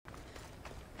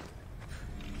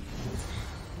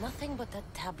Nothing but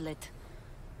that tablet.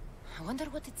 I wonder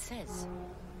what it says.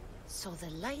 So the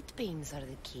light beams are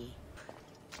the key.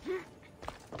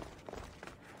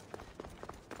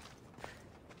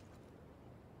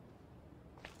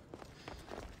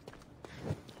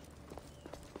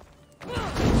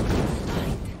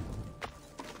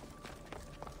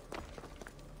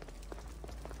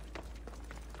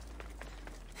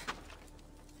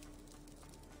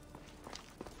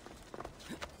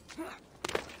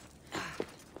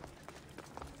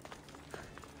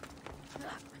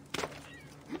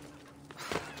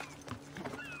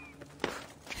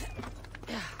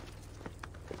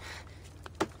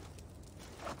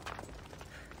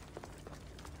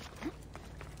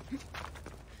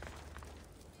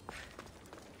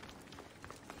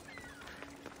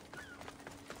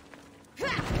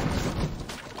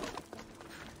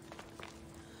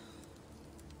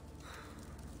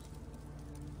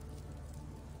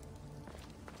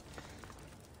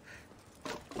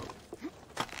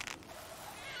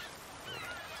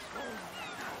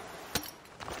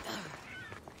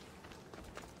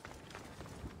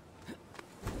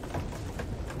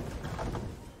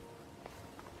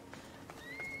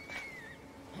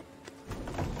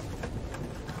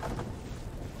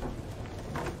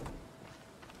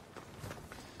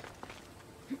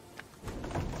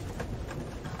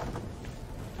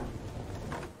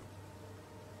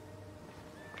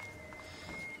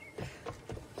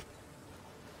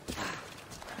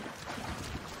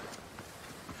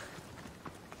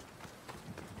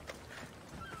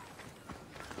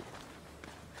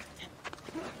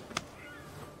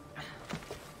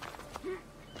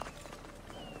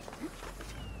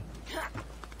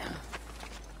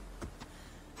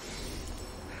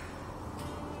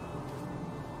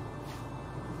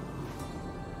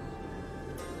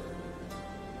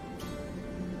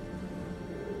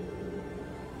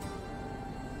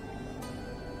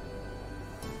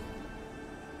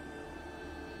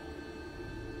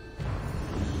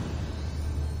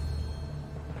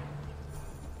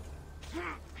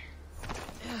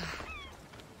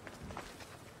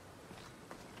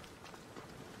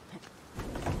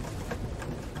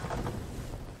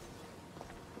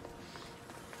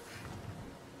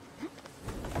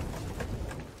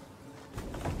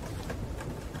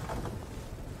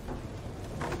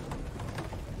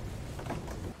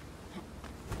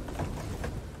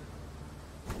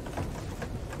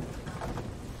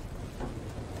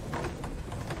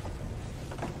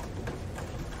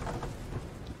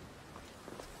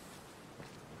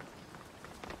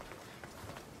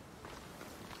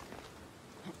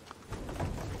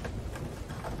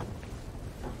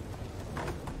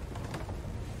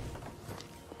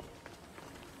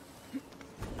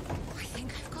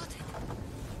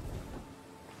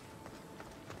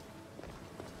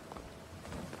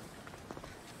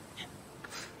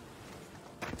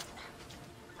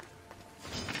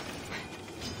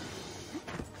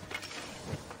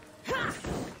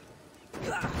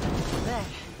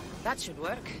 That should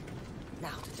work.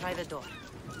 Now to try the door.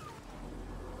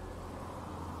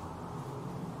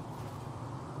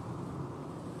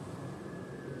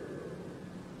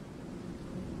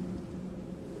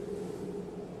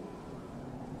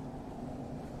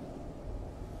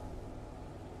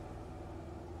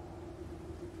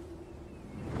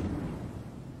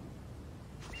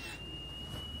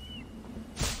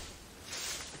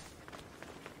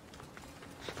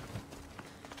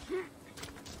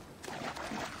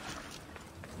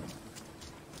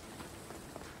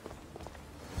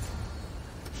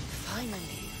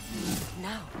 Finally.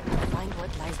 Now, find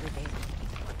what lies within.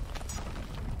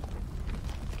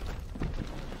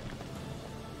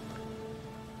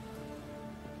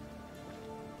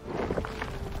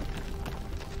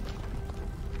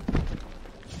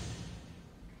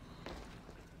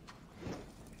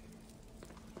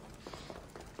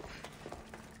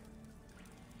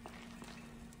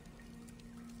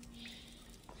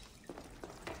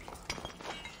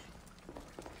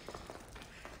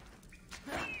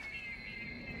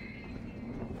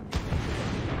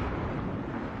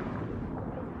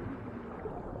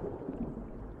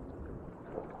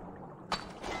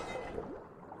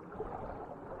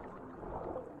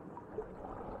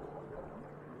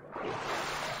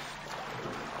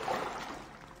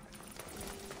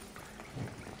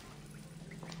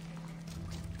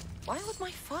 Why would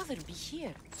my father be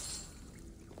here?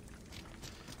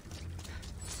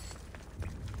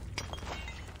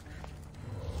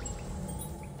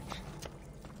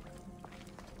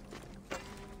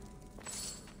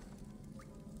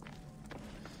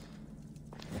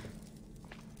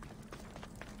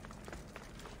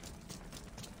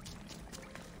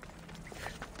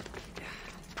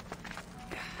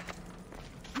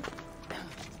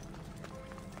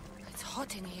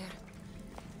 hot in here.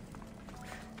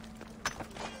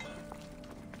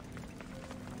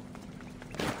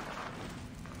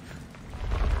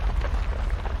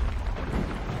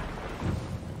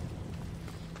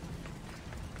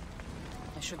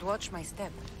 I should watch my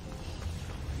step.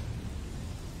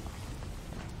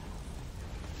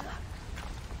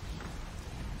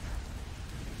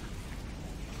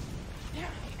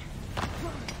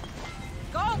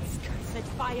 Gods! Set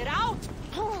fire out!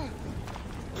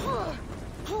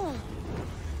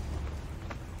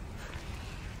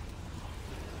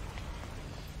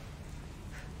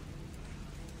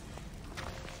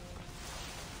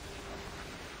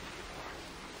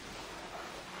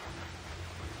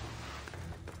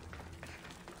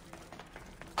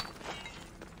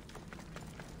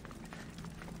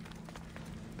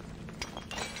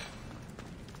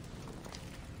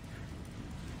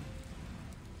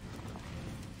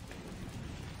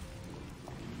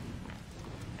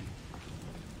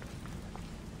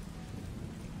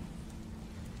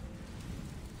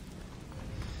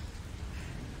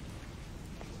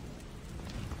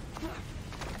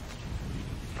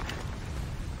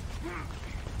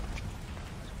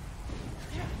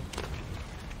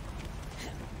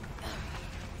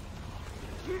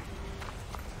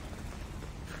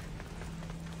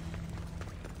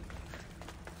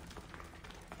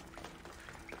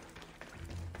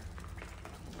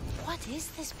 What is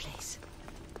this place?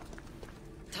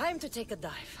 Time to take a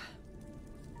dive.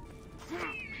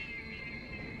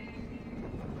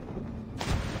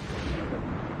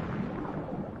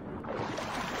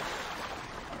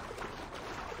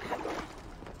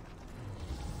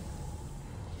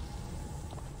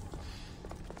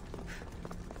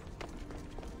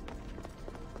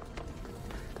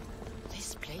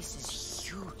 This place is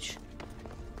huge.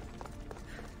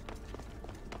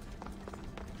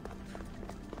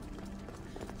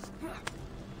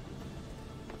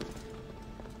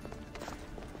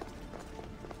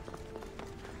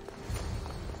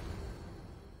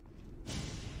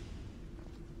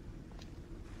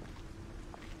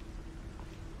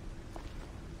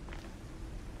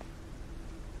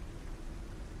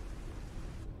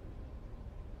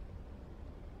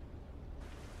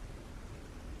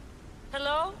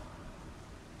 Hello?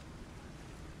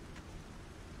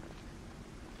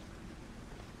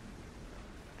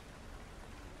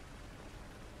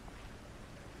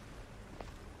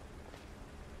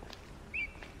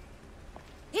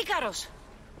 Icaros!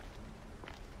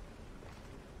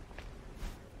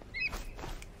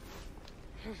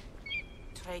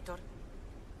 Traitor.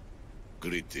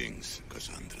 Greetings,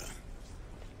 Cassandra.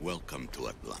 Welcome to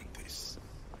Atlantis.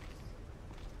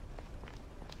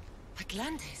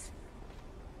 Atlantis?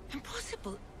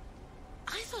 Impossible.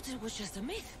 I thought it was just a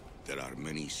myth. There are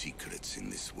many secrets in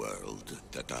this world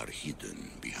that are hidden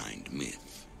behind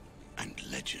myth and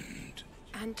legend.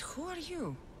 And who are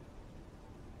you?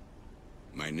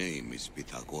 My name is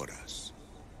Pythagoras.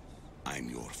 I'm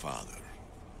your father.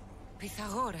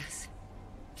 Pythagoras?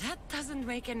 That doesn't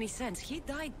make any sense. He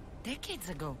died decades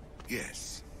ago.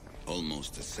 Yes,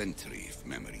 almost a century if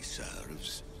memory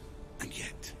serves. And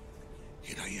yet,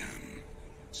 here I am,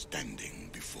 standing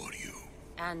before you.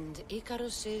 And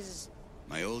Icarus is...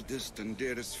 My oldest and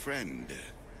dearest friend.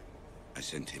 I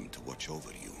sent him to watch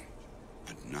over you.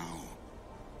 And now,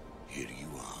 here you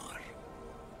are.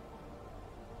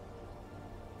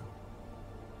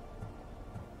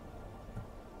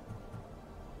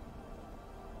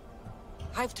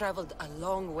 I've traveled a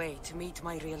long way to meet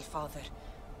my real father.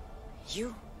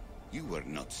 You? You were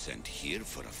not sent here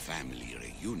for a family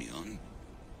reunion.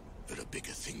 There are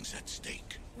bigger things at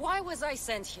stake. Why was I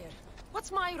sent here?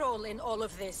 What's my role in all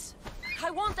of this?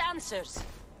 I want answers.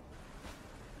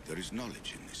 There is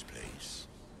knowledge in this place.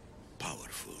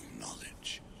 Powerful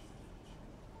knowledge.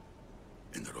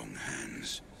 In the wrong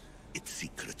hands, its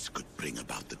secrets could bring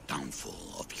about the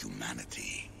downfall of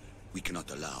humanity. We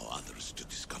cannot allow others to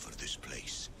discover this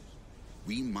place.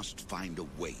 We must find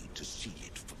a way to see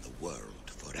it from the world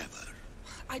forever.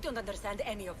 I don't understand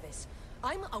any of this.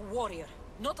 I'm a warrior,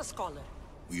 not a scholar.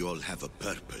 We all have a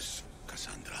purpose,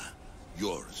 Cassandra.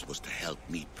 Yours was to help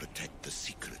me protect the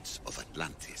secrets of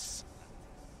Atlantis.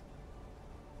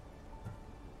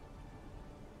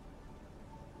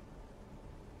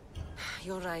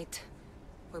 You're right.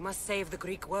 We must save the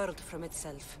Greek world from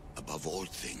itself. Above all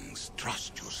things,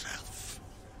 trust yourself.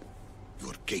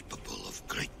 You're capable of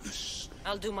greatness.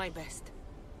 I'll do my best.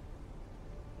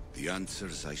 The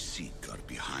answers I seek are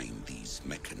behind these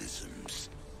mechanisms.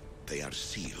 They are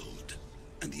sealed,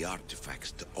 and the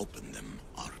artifacts to open them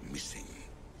are missing.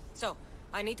 So,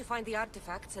 I need to find the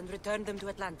artifacts and return them to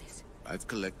Atlantis. I've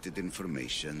collected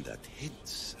information that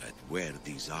hints at where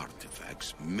these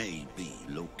artifacts may be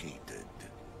located.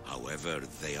 However,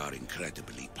 they are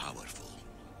incredibly powerful.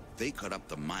 They corrupt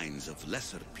the minds of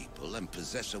lesser people and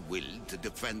possess a will to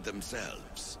defend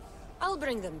themselves. I'll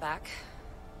bring them back.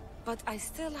 But I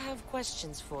still have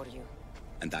questions for you.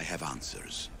 And I have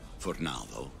answers. For now,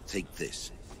 though, take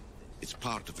this. It's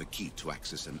part of a key to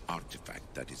access an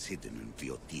artifact that is hidden in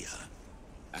Viotia.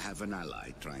 I have an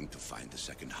ally trying to find the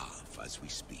second half as we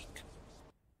speak.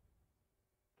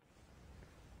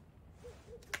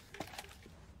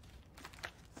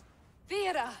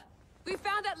 Theata! We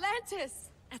found Atlantis!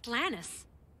 Atlantis?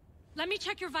 Let me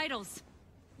check your vitals.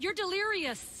 You're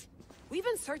delirious. We've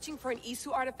been searching for an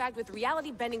Isu artifact with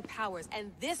reality-bending powers,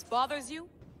 and this bothers you?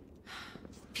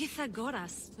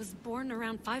 Pythagoras was born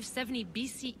around 570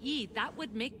 BCE. That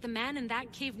would make the man in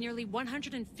that cave nearly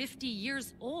 150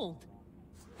 years old.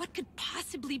 What could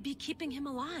possibly be keeping him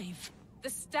alive? The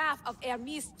staff of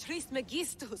Hermes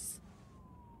Trismegistus.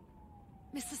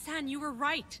 Mrs. San, you were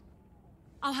right.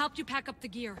 I'll help you pack up the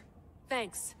gear.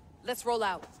 Thanks. Let's roll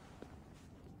out.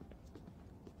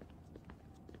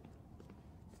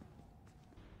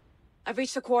 I've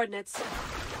reached the coordinates.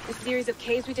 The series of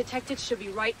caves we detected should be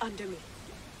right under me.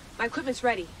 My equipment's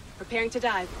ready. Preparing to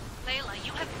dive. Layla,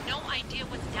 you have no idea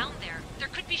what's down there. There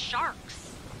could be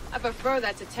sharks. I prefer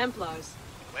that to Templars.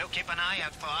 We'll keep an eye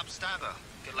out for Abstergo.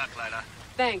 Good luck, Layla.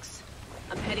 Thanks.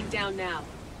 I'm heading down now.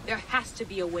 There has to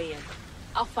be a way in.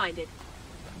 I'll find it.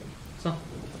 上。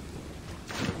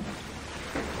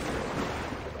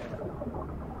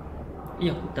哎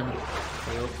呦，等等，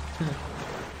哎呦，哼。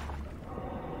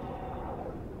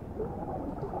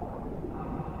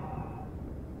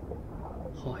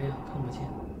好黑啊，看不见。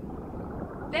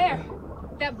There!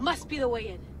 That must be the way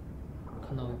in.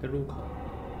 看到一个入口。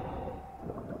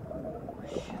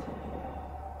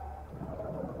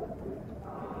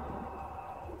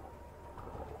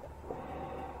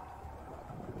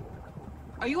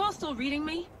Are you all still reading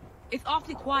me? It's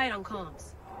awfully quiet on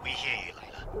comms. We hear you,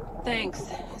 Layla. Thanks.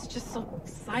 It's just so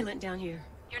silent down here.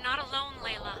 You're not alone,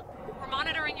 Layla. We're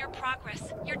monitoring your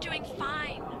progress. You're doing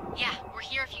fine. Yeah, we're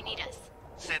here if you need us.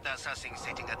 Said that assassin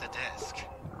sitting at the desk.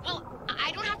 Well,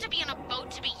 I don't have to be on a boat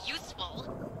to be useful.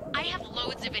 I have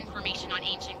loads of information on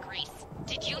ancient Greece.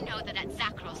 Did you know that at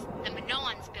Zakros, the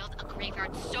Minoans built a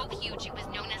graveyard so huge it was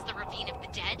known as the Ravine of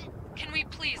the Dead? Can we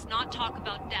please not talk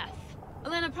about death?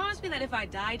 Elena, promise me that if I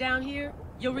die down here,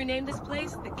 you'll rename this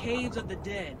place the Caves of the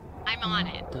Dead. I'm on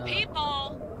it.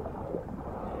 People!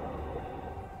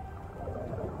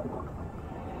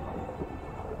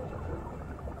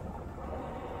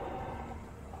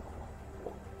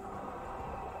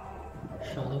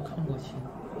啥都看不清，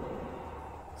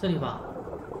这里吧。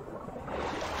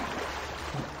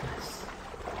nice。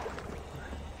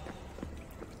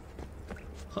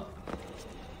好。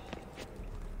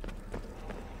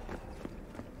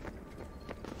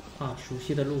啊，熟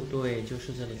悉的路，对，就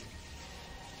是这里。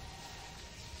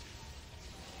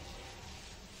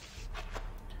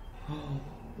哦，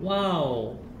哇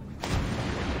哦！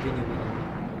特别牛逼了，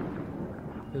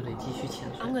又得继续潜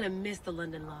水。 I'm gonna miss the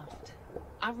London loft.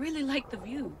 I really like the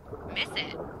view. Miss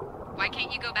it? Why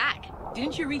can't you go back?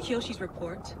 Didn't you read Kyoshi's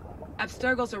report?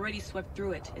 Abstergo's already swept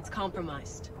through it. It's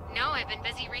compromised. No, I've been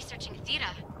busy researching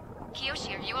Theta.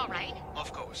 Kiyoshi, are you alright?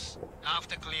 Of course.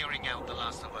 After clearing out the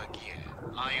last of our gear,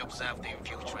 I observed the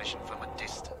infiltration from a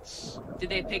distance. Did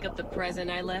they pick up the present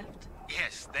I left?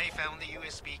 Yes, they found the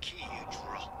USB key you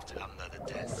dropped under the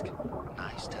desk.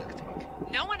 Nice tactic.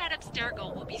 No one at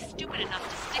Abstergo will be stupid enough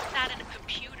to stick that in a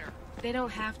computer. They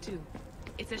don't have to.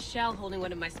 It's a shell holding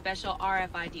one of my special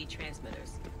RFID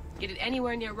transmitters. Get it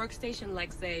anywhere near a workstation,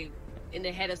 like, say, in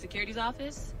the head of security's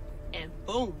office, and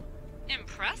boom.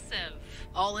 Impressive.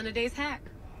 All in a day's hack.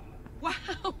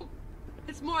 Wow!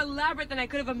 It's more elaborate than I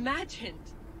could have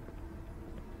imagined.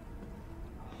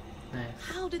 Nice.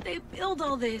 How did they build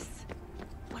all this?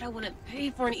 What I wouldn't pay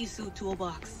for an Isu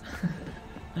toolbox.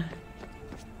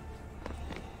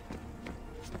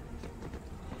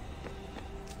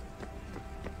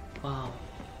 Wow.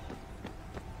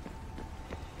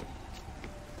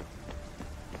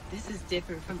 This is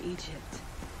different from Egypt.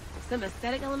 Some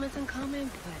aesthetic elements in common,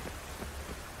 but...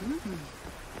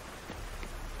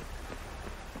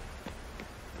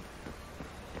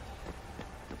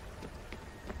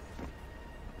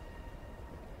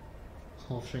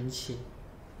好神奇。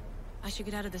 I should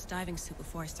get out of this diving suit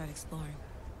before I start exploring.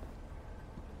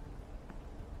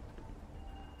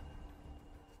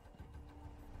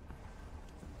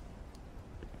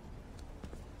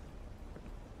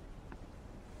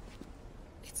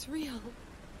 It's real.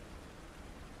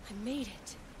 I made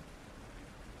it.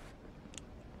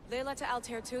 Layla to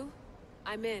Altair too?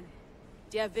 I'm in.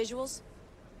 Do you have visuals?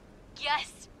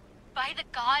 Yes. By the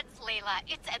gods, Layla,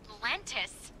 it's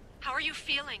Atlantis. How are you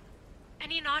feeling?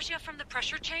 Any nausea from the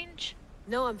pressure change?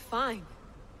 No, I'm fine.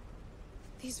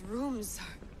 These rooms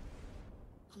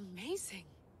are amazing.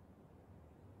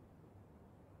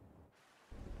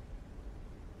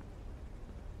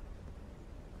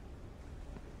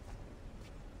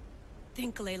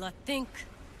 Think, Layla, think.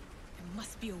 There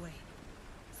must be a way.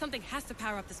 Something has to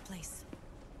power up this place.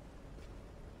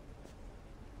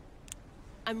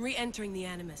 I'm re-entering the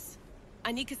Animus.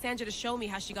 I need Cassandra to show me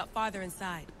how she got farther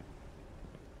inside.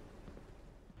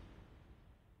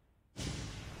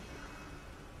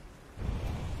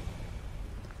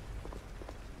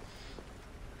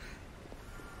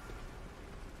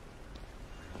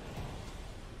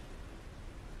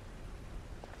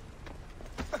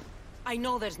 I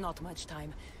know there's not much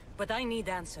time, but I need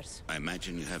answers. I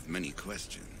imagine you have many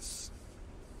questions.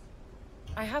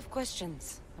 I have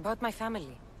questions about my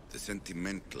family. The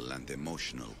sentimental and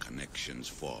emotional connections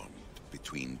formed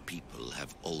between people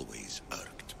have always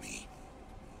irked me.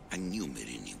 I knew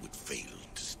Myrini would fail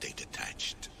to stay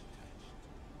detached.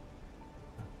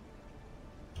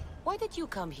 Why did you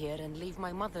come here and leave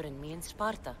my mother and me in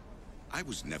Sparta? I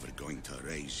was never going to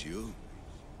erase you.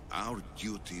 Our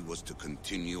duty was to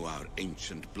continue our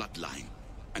ancient bloodline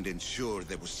and ensure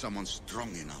there was someone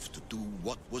strong enough to do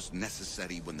what was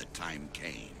necessary when the time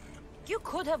came. You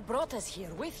could have brought us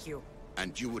here with you.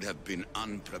 And you would have been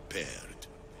unprepared.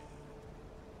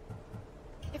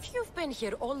 If you've been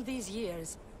here all these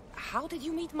years, how did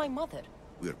you meet my mother?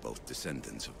 We're both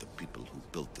descendants of the people who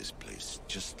built this place,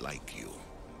 just like you.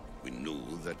 We knew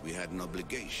that we had an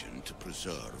obligation to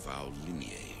preserve our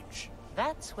lineage.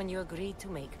 That's when you agreed to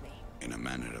make me. In a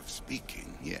manner of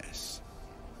speaking, yes.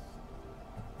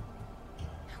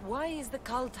 Why is the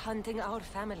cult hunting our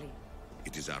family?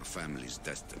 It is our family's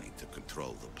destiny to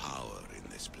control the power in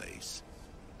this place.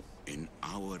 In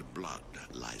our blood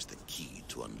lies the key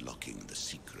to unlocking the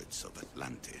secrets of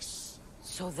Atlantis.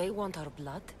 So they want our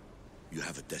blood? You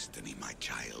have a destiny, my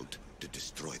child, to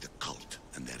destroy the cult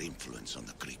and their influence on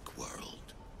the Greek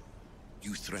world.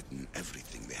 You threaten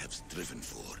everything they have striven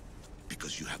for,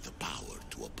 because you have the power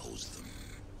to oppose them.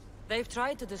 They've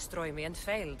tried to destroy me and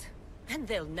failed, and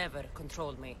they'll never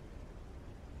control me.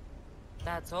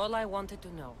 That's all I wanted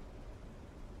to know.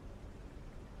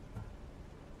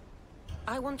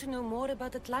 I want to know more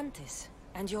about Atlantis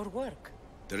and your work.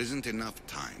 There isn't enough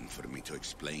time for me to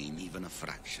explain even a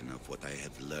fraction of what I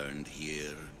have learned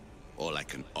here. All I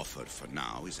can offer for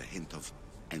now is a hint of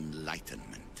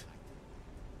enlightenment.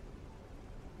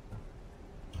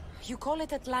 You call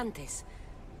it Atlantis,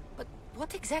 but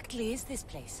what exactly is this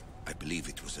place? I believe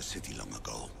it was a city long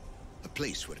ago. A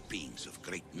place where beings of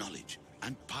great knowledge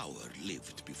and power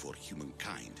lived before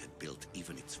humankind had built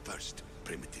even its first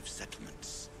primitive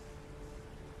settlements.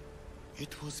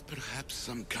 It was perhaps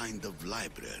some kind of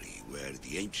library where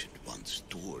the Ancient Ones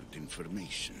stored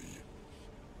information.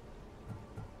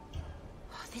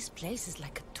 Oh, this place is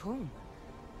like a tomb.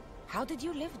 How did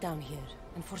you live down here,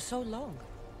 and for so long?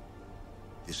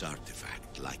 This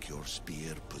artifact, like your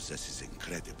spear, possesses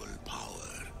incredible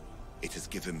power. It has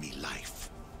given me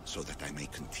life, so that I may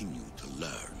continue to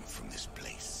learn from this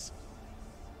place.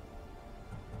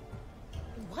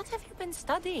 What have you been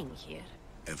studying here?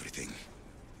 Everything.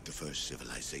 The first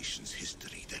civilization's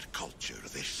history, their culture,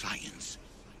 their science.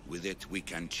 With it, we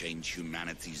can change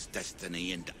humanity's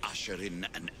destiny and usher in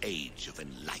an age of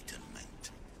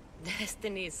enlightenment.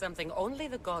 Destiny is something only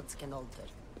the gods can alter.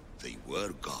 They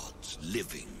were gods,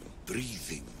 living,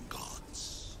 breathing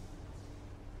gods.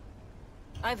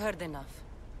 I've heard enough.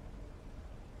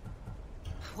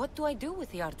 What do I do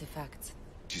with the artifacts?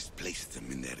 Just place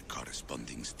them in their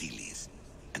corresponding steles,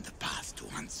 and the path to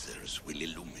answers will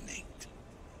illuminate.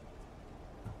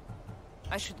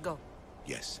 I should go.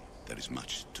 Yes, there is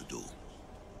much to do.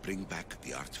 Bring back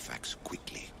the artifacts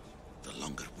quickly. The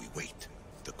longer we wait,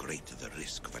 the greater the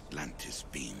risk of Atlantis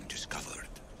being discovered.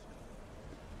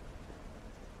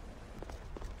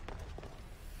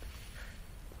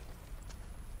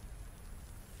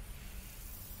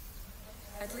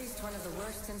 At least one of the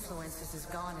worst influences is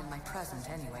gone in my present,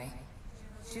 anyway.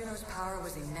 Juno's power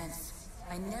was immense.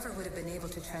 I never would have been able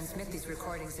to transmit these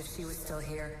recordings if she was still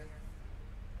here.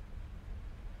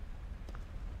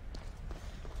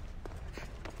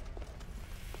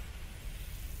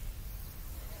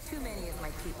 Too many of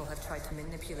my people have tried to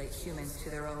manipulate humans to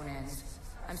their own ends.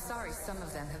 I'm sorry some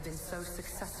of them have been so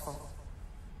successful.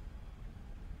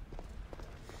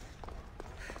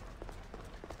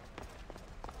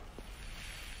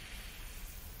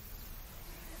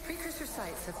 Precursor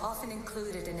sites have also often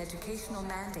included an educational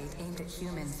mandate aimed at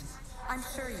humans. I'm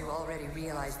sure you already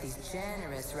realize these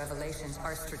generous revelations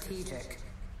are strategic.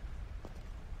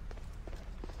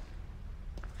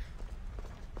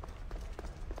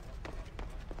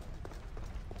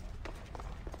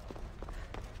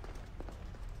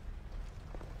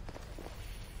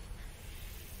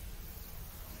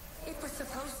 It was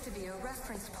supposed to be a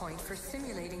reference point for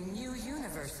simulating new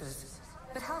universes.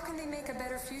 But how can they make a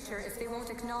better future if they won't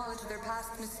acknowledge their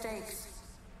past mistakes?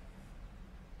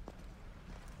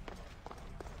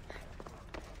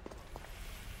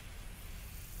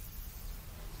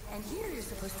 And here you're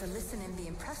supposed to listen and be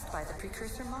impressed by the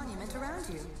precursor monument around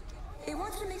you. They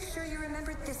want to make sure you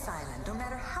remembered this island, no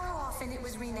matter how often it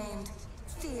was renamed.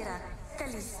 Thera,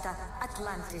 Callista,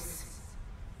 Atlantis.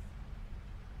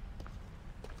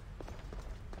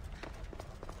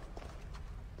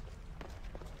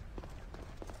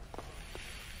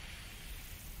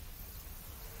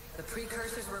 The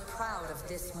precursors were proud of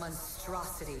this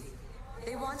monstrosity.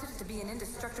 They wanted it to be an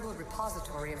indestructible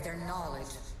repository of their knowledge.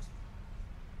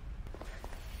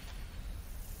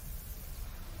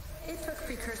 It took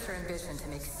precursor ambition to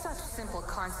make such simple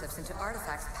concepts into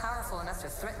artifacts powerful enough to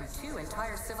threaten 2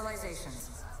 entire civilizations.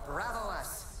 Bravo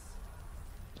us!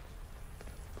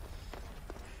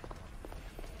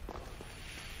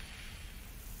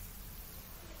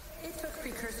 It took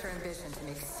precursor ambition to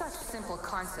make such simple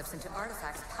concepts into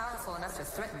artifacts powerful enough to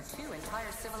threaten 2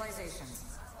 entire civilizations.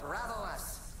 Bravo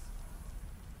us!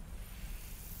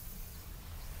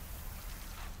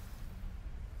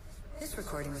 This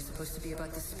recording was supposed to be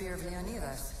about the Spear of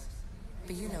Leonidas.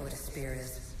 But you know what a spear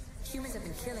is. Humans have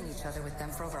been killing each other with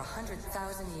them for over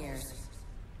 100,000 years.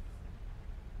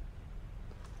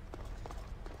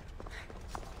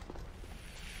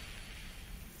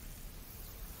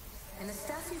 And the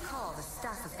staff you call the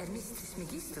Staff of Hermistus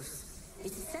Megistus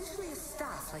is essentially a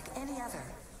staff like any other.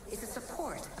 It's a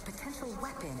support, a potential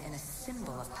weapon, and a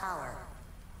symbol of power.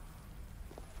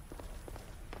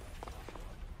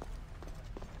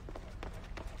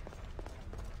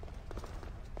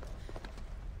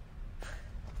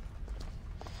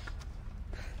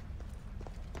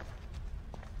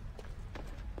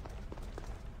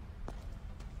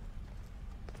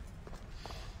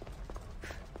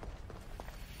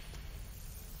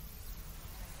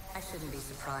 I shouldn't be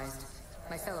surprised.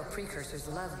 My fellow precursors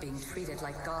love being treated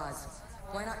like gods.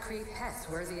 Why not create pets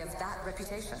worthy of that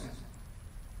reputation?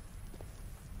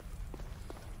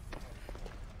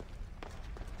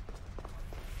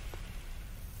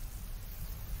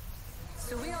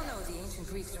 So we all know the ancient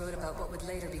Greeks wrote about what would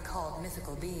later be called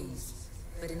mythical beings.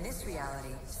 But in this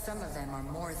reality, some of them are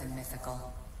more than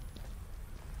mythical.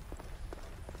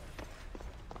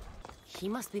 He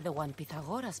must be the one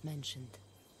Pythagoras mentioned.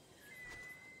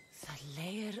 The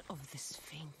lair of the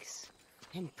Sphinx.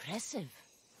 Impressive.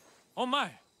 Oh my,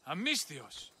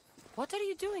 Amistios. What are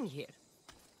you doing here?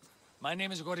 My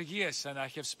name is Gorgias, and I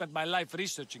have spent my life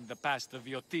researching the past of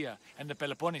Iotia and the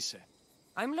Peloponnese.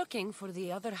 I'm looking for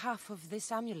the other half of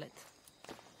this amulet.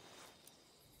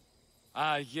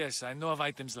 Ah, yes, I know of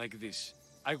items like this.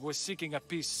 I was seeking a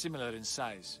piece similar in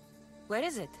size. Where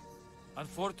is it?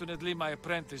 Unfortunately, my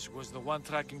apprentice was the one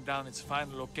tracking down its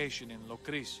final location in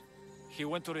Locris. He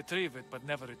went to retrieve it, but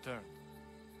never returned.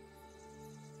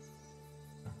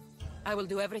 I will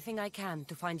do everything I can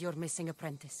to find your missing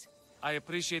apprentice. I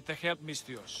appreciate the help,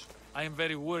 Mistios. I am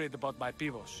very worried about my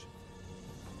pivos.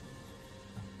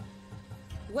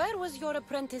 Where was your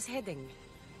apprentice heading?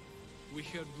 We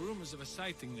heard rumors of a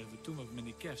sighting near the tomb of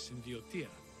Menikes in Diotia.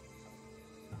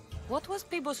 What was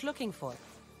Pibos looking for?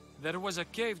 There was a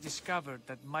cave discovered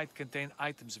that might contain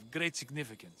items of great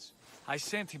significance. I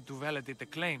sent him to validate the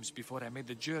claims before I made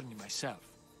the journey myself.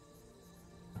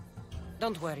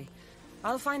 Don't worry.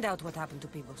 I'll find out what happened to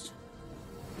Pibos.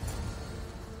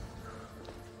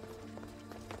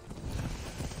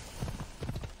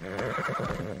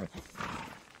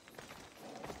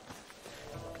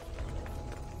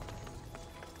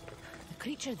 The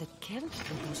creature that killed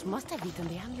Pibos must have eaten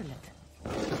the amulet.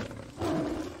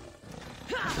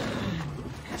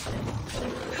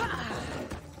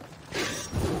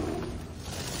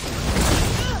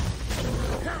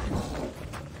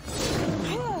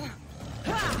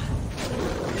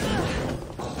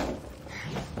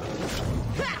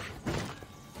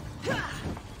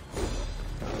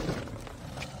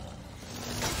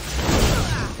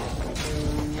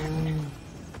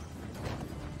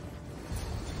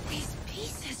 These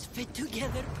pieces fit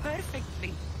together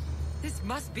perfectly. This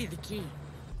must be the key.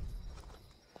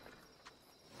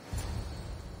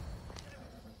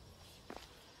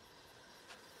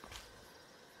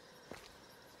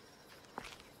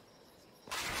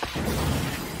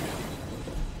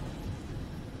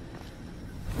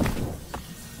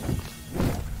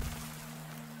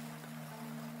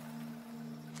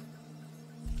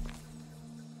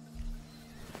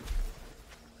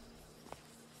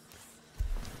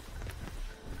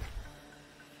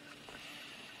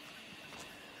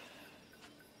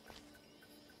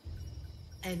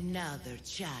 Another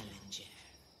challenger.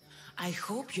 I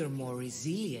hope you're more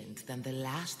resilient than the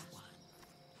last one.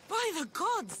 By the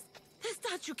gods! The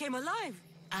statue came alive!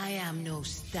 I am no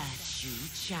statue,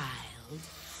 child.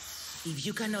 If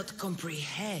you cannot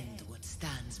comprehend what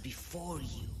stands before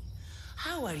you,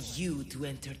 how are you to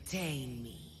entertain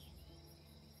me?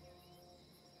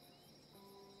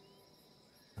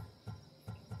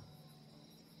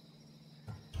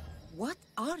 What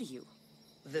are you?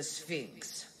 The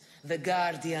Sphinx, the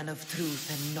guardian of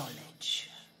truth and knowledge.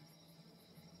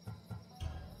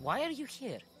 Why are you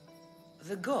here?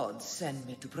 The gods sent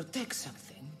me to protect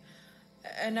something,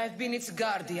 and I've been its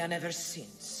guardian ever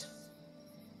since.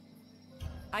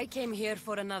 I came here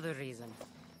for another reason.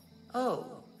 Oh,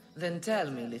 then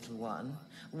tell me, little one,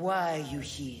 why are you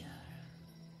here?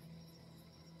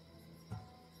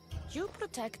 You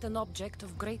protect an object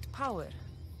of great power.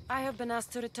 I have been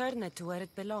asked to return it to where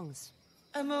it belongs.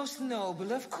 A most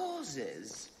noble of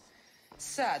causes.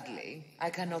 Sadly, I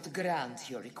cannot grant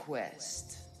your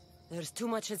request. There's too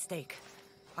much at stake.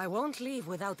 I won't leave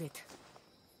without it.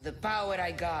 The power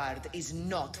I guard is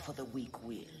not for the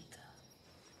weak-willed.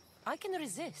 I can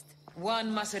resist.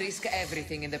 One must risk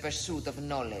everything in the pursuit of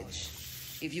knowledge.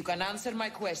 If you can answer my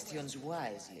questions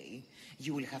wisely,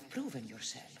 you will have proven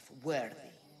yourself worthy.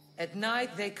 At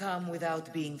night they come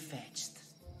without being fetched,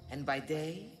 and by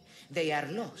day they are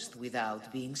lost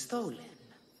without being stolen.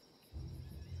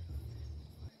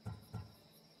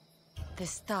 The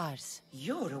stars.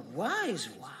 You're a wise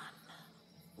one.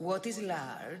 What is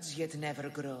large yet never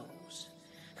grows,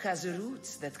 has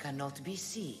roots that cannot be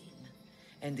seen,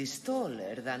 and is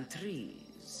taller than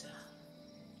trees.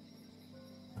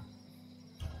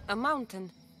 A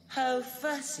mountain. How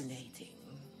fascinating.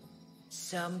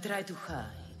 Some try to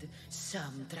hide,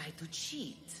 some try to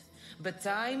cheat. But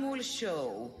time will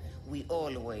show we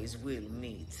always will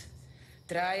meet.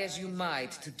 Try as you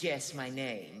might to guess my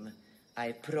name.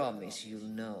 I promise you'll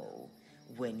know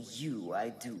when I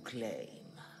do claim.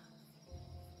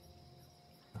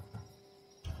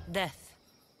 Death.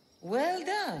 Well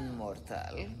done,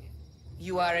 mortal.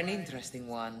 You are an interesting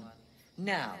one.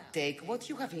 Now, take what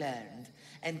you have learned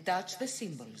and touch the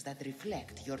symbols that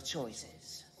reflect your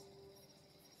choices.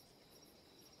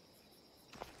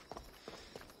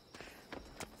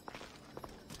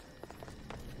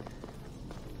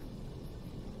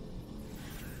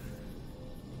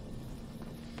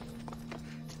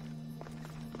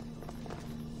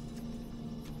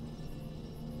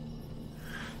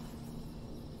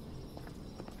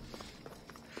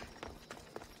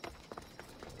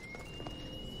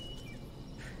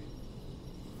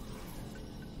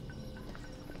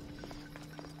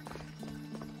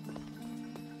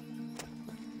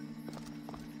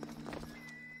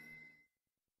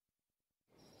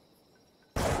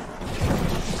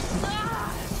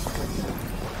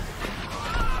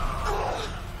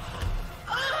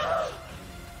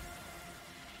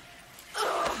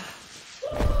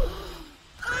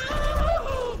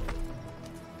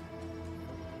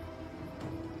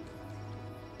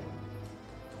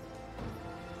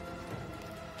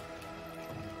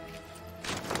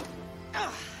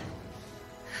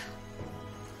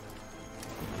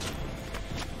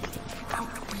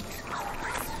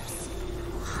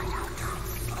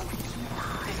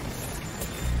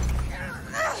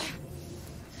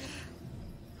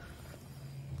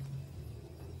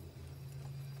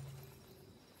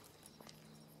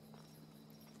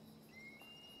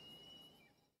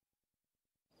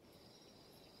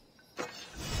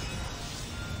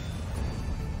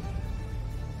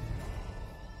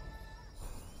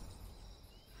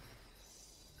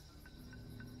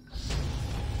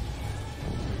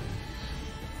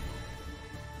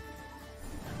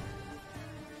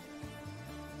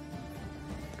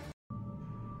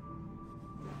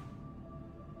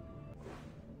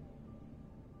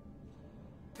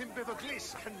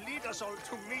 Empedocles can lead us all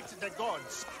to meet the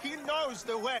gods. He knows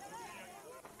the way.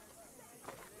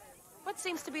 What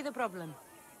seems to be the problem?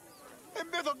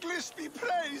 Empedocles be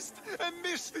praised, and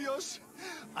Misthios.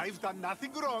 I've done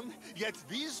nothing wrong, yet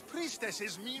these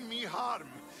priestesses mean me harm.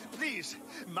 Please,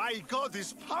 my god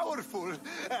is powerful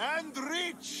and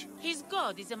rich. His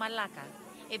god is a Malaka,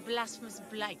 a blasphemous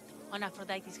blight on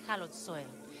Aphrodite's hallowed soil.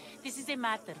 This is a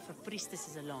matter for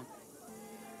priestesses alone.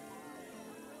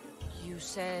 You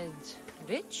said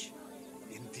rich?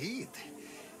 Indeed.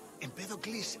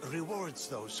 Empedocles rewards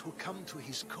those who come to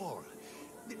his call.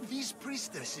 These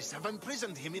priestesses have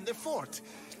imprisoned him in the fort.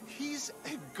 He's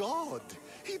a god.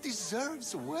 He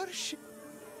deserves worship.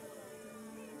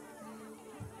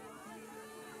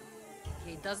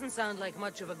 He doesn't sound like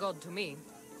much of a god to me.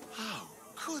 How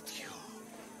could you?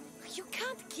 You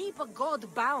can't keep a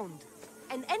god bound.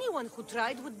 and anyone who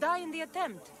tried would die in the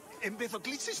attempt.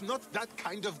 Empedocles is not that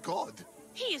kind of god.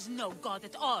 He is no god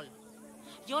at all.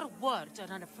 Your words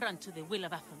are an affront to the will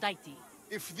of Aphrodite.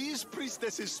 If these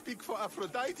priestesses speak for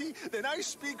Aphrodite, then I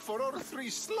speak for all three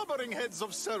slubbering heads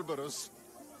of Cerberus.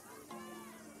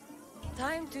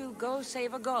 Time to go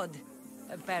save a god,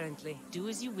 apparently. Do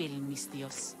as you will,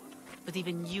 Misthios. But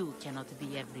even you cannot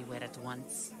be everywhere at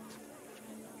once.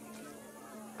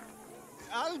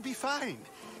 I'll be fine.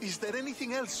 Is there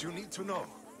anything else you need to know?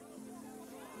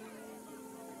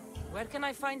 Where can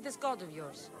I find this god of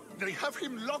yours? They have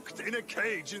him locked in a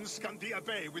cage in Scandia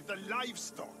Bay with the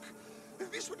livestock.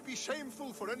 This would be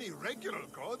shameful for any regular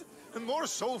god, and more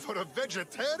so for a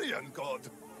vegetarian god.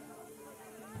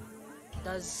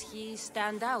 Does he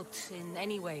stand out in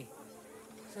any way?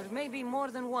 There may be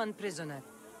more than one prisoner.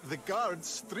 The guards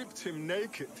stripped him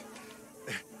naked.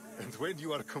 And when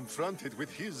you are confronted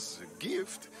with his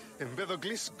gift,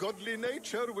 Empedocles' godly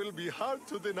nature will be hard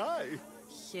to deny.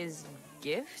 His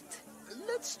gift?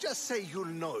 Let's just say you'll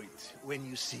know it when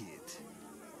you see it.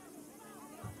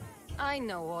 I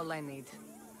know all I need.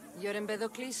 Your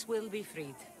Empedocles will be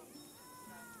freed.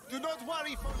 Do not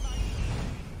worry for my...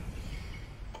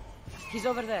 He's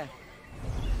over there.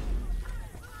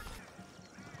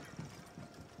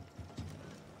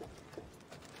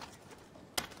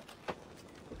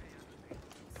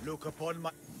 Look upon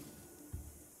my...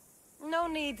 No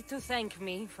need to thank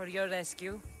me for your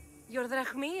rescue. Your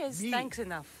drachmi is thanks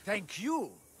enough. Thank you?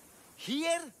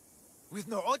 Here? With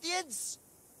no audience?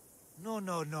 No,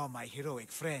 no, no, my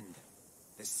heroic friend.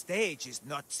 The stage is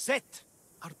not set.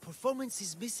 Our performance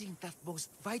is missing that most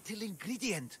vital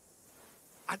ingredient.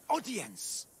 An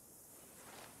audience.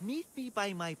 Meet me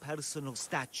by my personal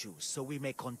statue so we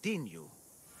may continue.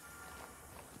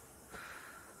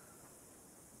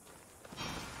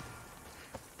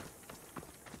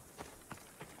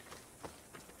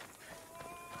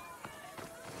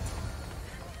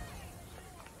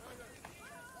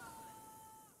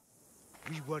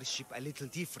 We worship a little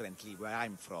differently where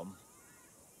I'm from.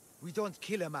 We don't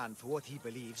kill a man for what he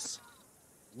believes.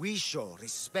 We show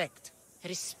respect.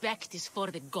 Respect is for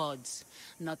the gods,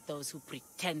 not those who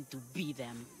pretend to be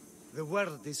them. The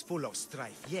world is full of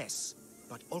strife, yes,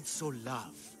 but also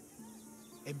love.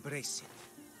 Embrace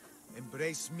it.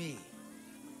 Embrace me.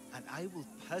 And I will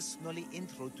personally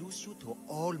introduce you to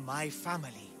all my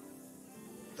family.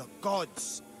 The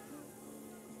gods.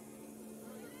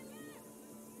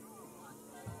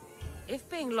 If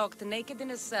being locked naked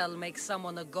in a cell makes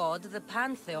someone a god, the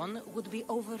pantheon would be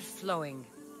overflowing.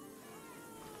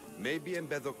 Maybe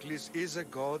Empedocles is a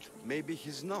god, maybe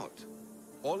he's not.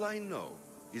 All I know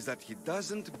is that he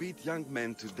doesn't beat young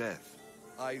men to death.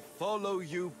 I follow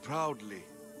you proudly.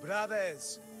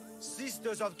 Brothers,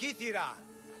 sisters of Kythera,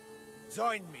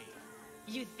 join me.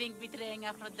 You think betraying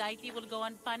Aphrodite will go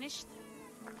unpunished?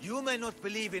 You may not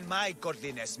believe in my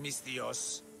godliness,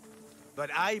 Misthios, but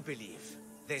I believe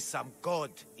there's some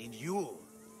god in you,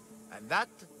 and that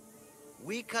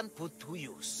we can put to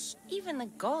use. Even a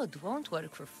god won't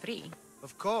work for free.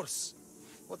 Of course.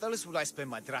 What else would I spend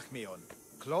my drachmi on?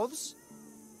 Clothes?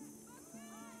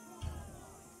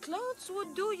 Clothes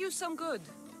would do you some good.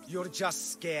 You're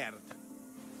just scared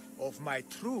of my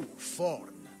true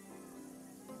form.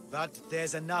 But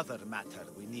there's another matter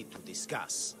we need to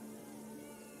discuss.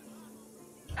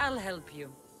 I'll help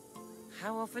you.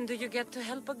 How often do you get to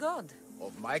help a god?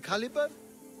 Of my caliber?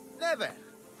 Never.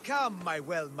 Come, my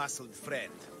well-muscled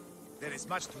friend. There is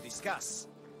much to discuss.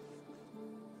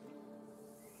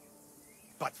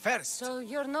 But first... So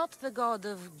you're not the god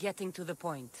of getting to the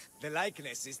point. The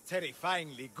likeness is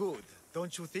terrifyingly good,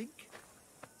 don't you think?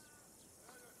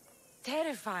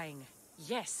 Terrifying,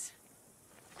 yes.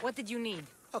 What did you need?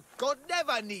 A god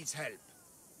never needs help.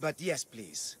 But yes,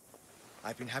 please.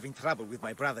 I've been having trouble with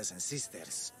my brothers and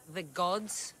sisters. The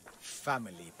gods?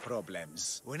 Family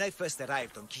problems. When I first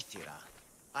arrived on Kythera,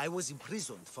 I was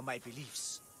imprisoned for my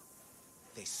beliefs.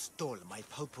 They stole my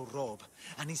purple robe,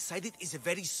 and inside it is a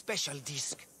very special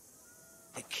disc.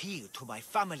 The key to my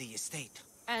family estate.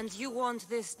 And you want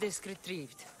this disc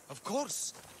retrieved? Of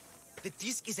course. The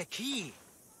disc is a key.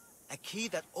 A key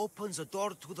that opens a door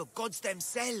to the gods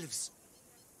themselves.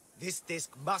 This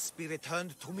disc must be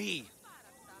returned to me.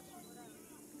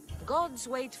 Gods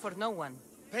wait for no one.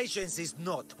 Patience is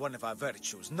not one of our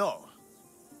virtues, no.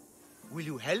 Will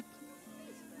you help?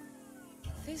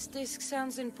 This disc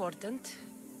sounds important.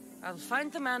 I'll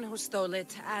find the man who stole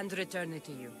it and return it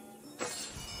to you.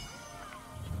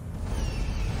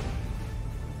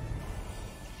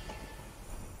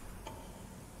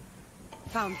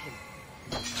 Found him.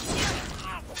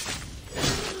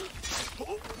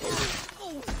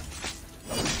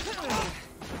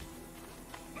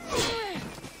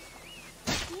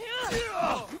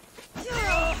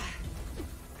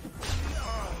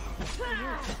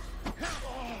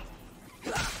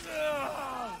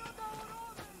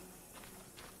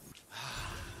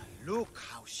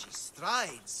 How she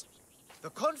strides.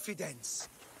 The confidence.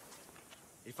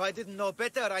 If I didn't know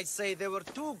better, I'd say there were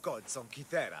 2 gods on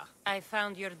Kythera. I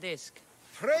found your disc.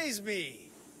 Praise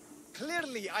me!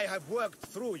 Clearly I have worked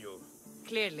through you.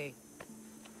 Clearly.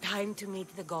 Time to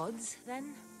meet the gods,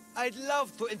 then? I'd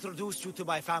love to introduce you to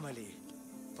my family.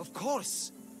 Of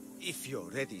course, if you're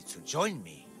ready to join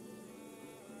me.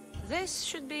 This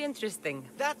should be interesting.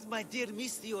 That, my dear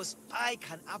Misthios, I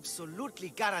can absolutely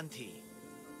guarantee.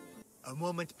 A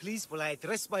moment, please, while I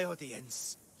address my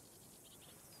audience.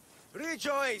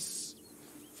 Rejoice!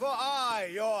 For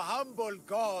I, your humble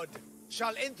god,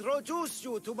 shall introduce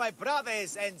you to my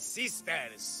brothers and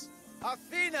sisters.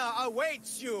 Athena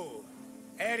awaits you.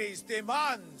 Ares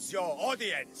demands your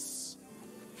audience.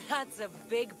 That's a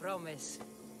big promise.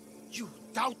 You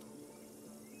doubt?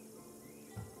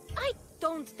 I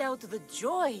don't doubt the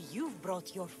joy you've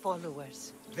brought your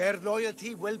followers. Their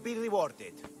loyalty will be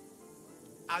rewarded.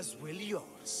 As will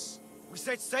yours. We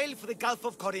set sail for the Gulf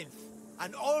of Corinth,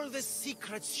 and all the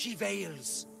secrets she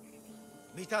veils.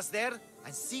 Meet us there,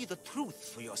 and see the truth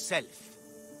for yourself.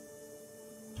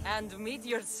 And meet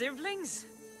your siblings?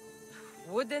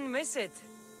 Wouldn't miss it.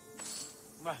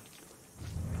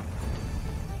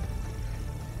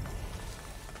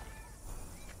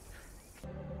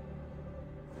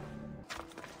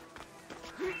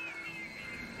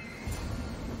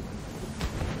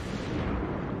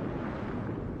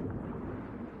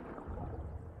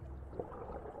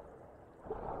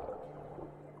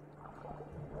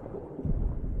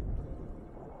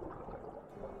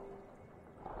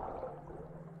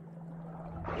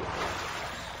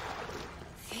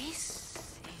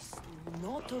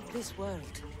 Of this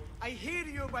world. I hear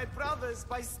you, my brothers,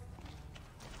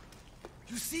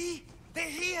 You see? They're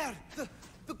here!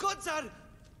 The gods are...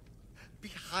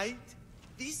 behind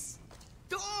this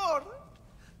door!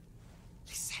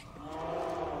 Listen.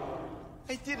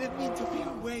 I didn't mean to be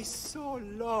away so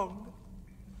long.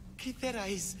 Kythera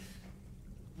is...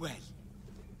 well,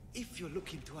 if you're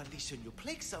looking to unleash a new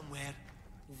plague somewhere...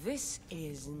 This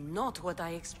is not what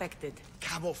I expected.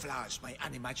 Camouflage, my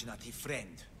unimaginative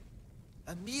friend.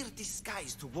 A mere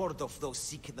disguise to ward off those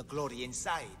seeking the glory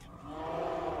inside.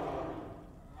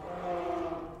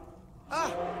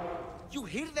 Ah! You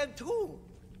hear them too!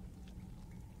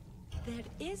 There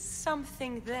is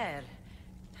something there.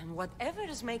 And whatever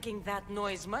is making that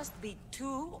noise must be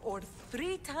 2 or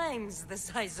 3 times the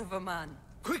size of a man.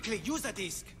 Quickly, use the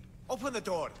disc! Open the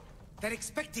door. They're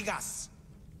expecting us.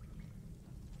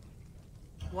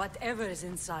 Whatever is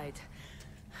inside,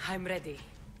 I'm ready.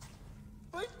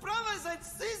 My brothers and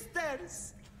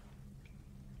sisters!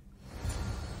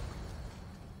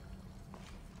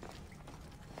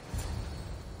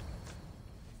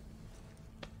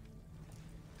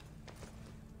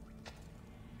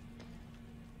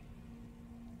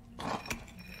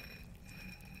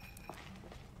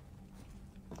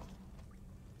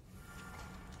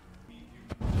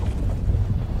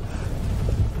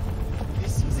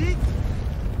 This is it!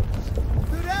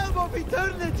 The realm of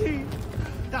eternity!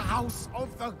 The house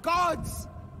of the gods!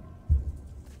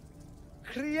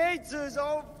 Creators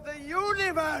of the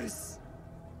universe!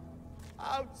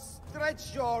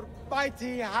 Outstretch your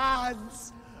mighty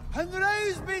hands and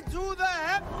raise me to the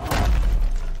heavens!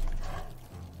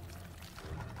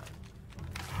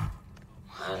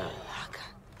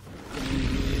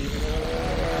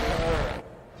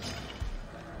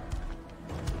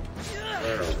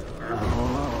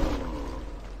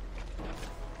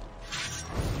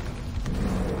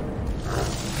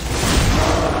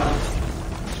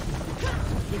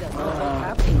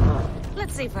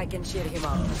 Let's see if I can cheer him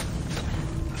up.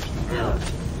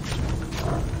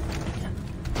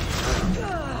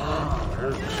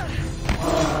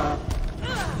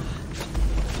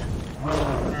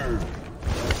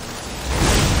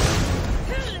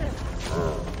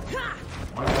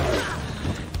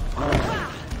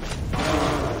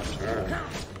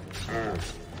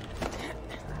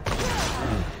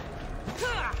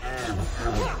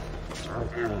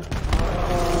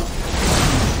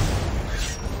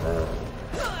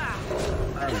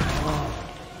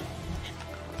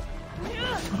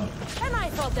 And I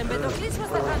thought Empedocles was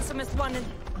the handsomest one in...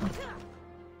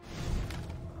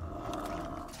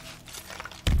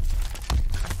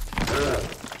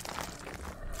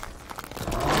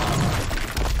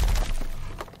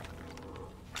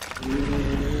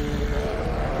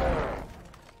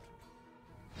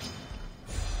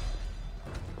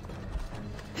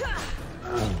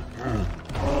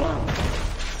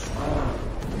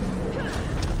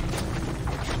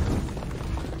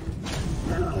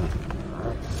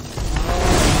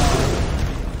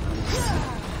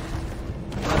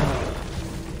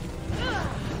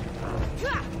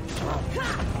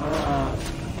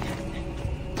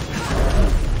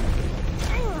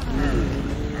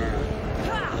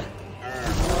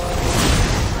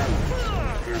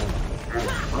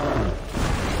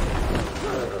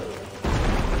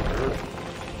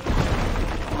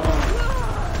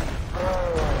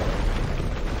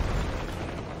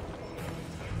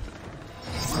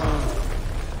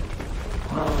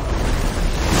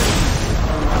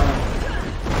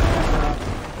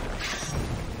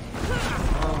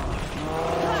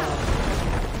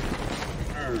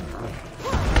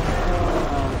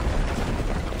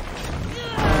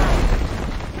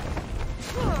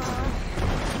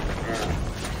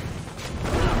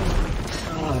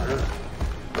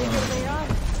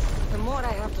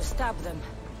 stab them.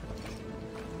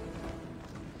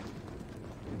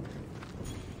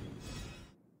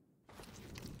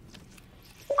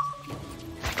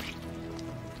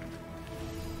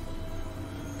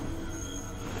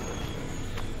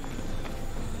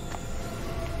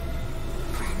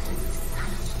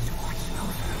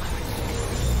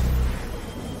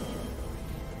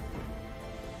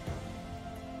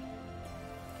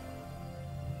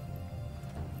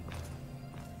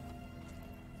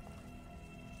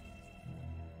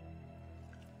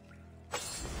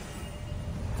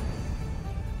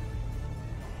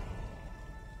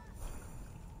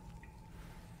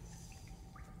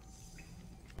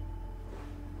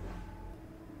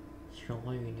玄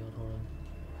幻与牛头人。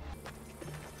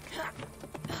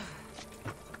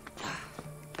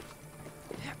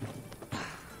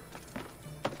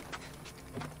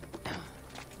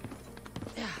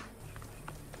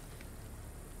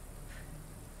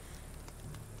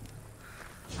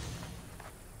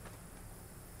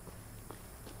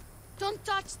Don't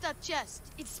touch that chest.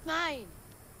 It's mine.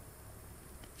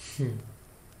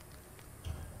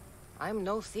 I'm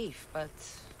no thief, but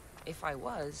if I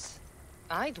was,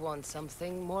 I'd want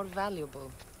something more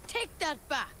valuable. Take that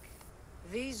back!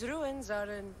 These ruins are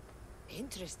an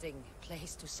interesting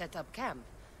place to set up camp.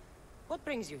 What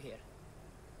brings you here?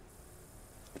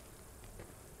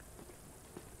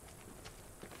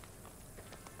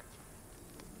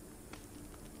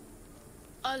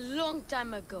 A long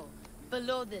time ago,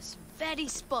 below this very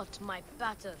spot, my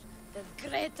pater, the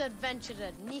great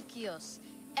adventurer Nikios,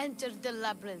 entered the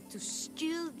labyrinth to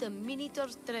steal the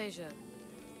Minotaur's treasure.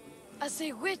 As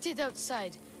I waited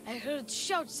outside, I heard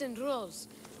shouts and roars.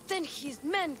 Then his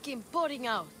men came pouring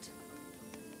out.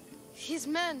 His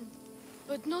men,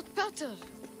 but not Pater.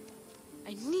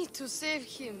 I need to save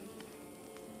him.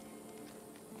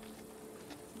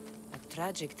 A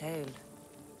tragic tale.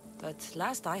 But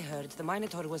last I heard, the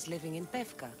Minotaur was living in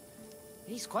Pevka.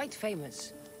 He's quite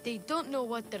famous. They don't know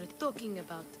what they're talking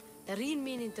about. The real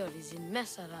Minotaur is in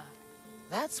Messara.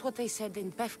 That's what they said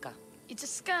in Pevka. It's a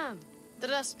scam.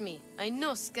 Trust me, I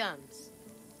know scams.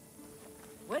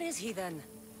 Where is he then?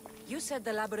 You said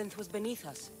the labyrinth was beneath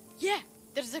us. Yeah,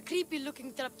 there's a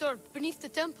creepy-looking trapdoor beneath the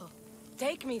temple.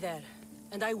 Take me there,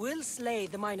 and I will slay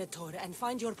the Minotaur and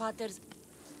find your pater's...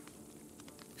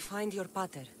 Find your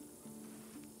pater.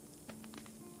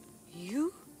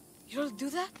 You'll do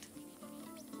that?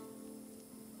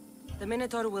 The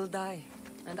Minotaur will die,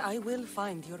 and I will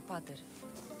find your pater.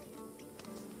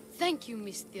 Thank you,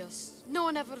 Mistios. No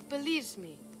one ever believes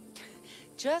me.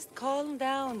 Just calm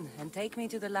down and take me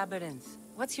to the labyrinth.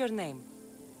 What's your name?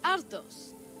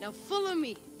 Ardos. Now follow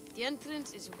me. The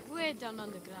entrance is way down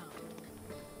on the ground.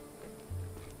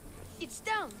 It's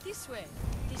down this way.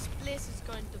 This place is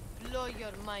going to blow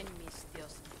your mind,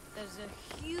 Mistios. There's a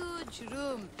huge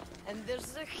room, and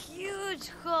there's a huge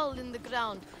hole in the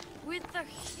ground with a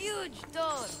huge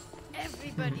door.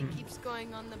 Everybody keeps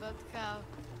going on about how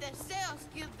Theseus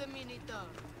killed the Minotaur.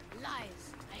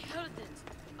 Lies. I heard it.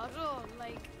 A roar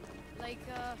like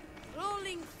a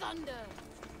rolling thunder.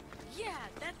 Yeah,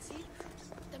 that's it.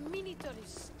 The Minotaur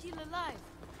is still alive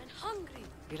and hungry.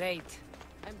 Great.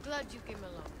 I'm glad you came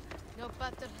along. No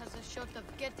Pater has a shot of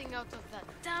getting out of that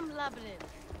damn labyrinth.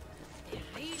 They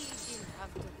really didn't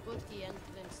have to put the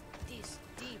entrance this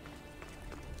deep.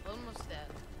 Almost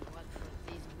there. What for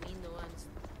these Minoans?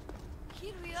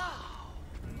 Here we are.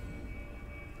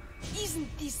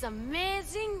 Isn't this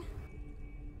amazing?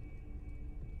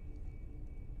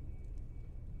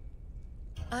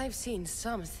 I've seen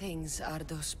some things,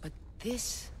 Ardos, but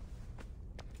this...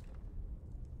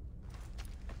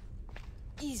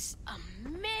 is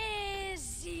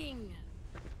amazing!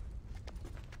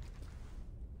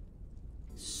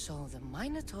 So the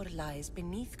Minotaur lies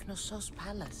beneath Knossos'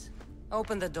 palace.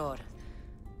 Open the door.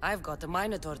 I've got a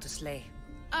Minotaur to slay.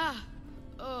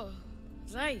 Oh,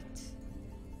 right.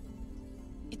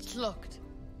 It's locked.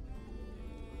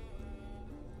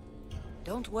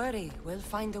 Don't worry, we'll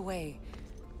find a way.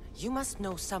 You must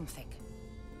know something.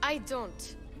 I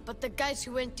don't, but the guys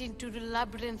who went into the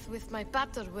labyrinth with my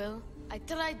pater will. I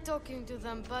tried talking to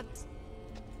them, but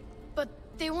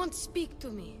they won't speak to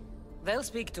me. They'll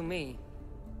speak to me.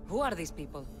 Who are these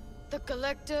people? The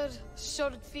Collector,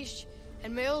 Swordfish,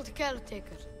 and my old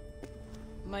caretaker.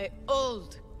 My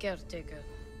old caretaker.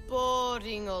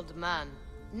 Boring old man.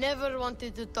 Never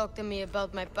wanted to talk to me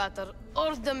about my pater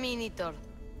or the Minotaur.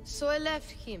 So I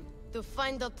left him to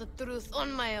find out the truth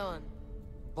on my own.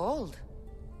 Bold.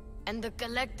 And the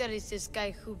Collector is this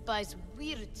guy who buys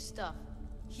weird stuff.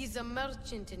 He's a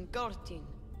merchant in Gortin.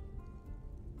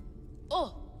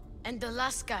 Oh, and the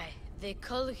last guy, they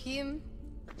call him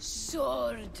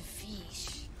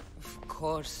Swordfish. Of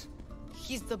course.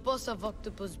 He's the boss of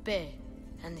Octopus Bay,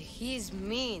 and he's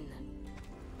mean.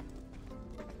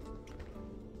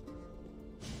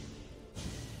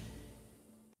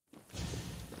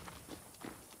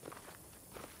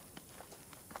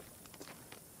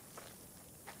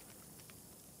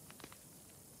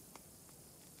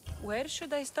 Where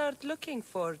should I start looking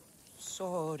for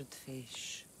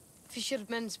swordfish?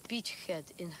 Fisherman's Beachhead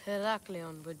in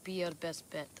Heraklion would be your best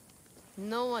bet.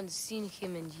 No one's seen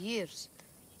him in years.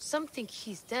 Some think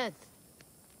he's dead.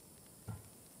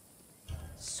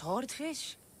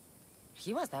 Swordfish?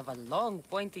 He must have a long,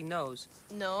 pointy nose.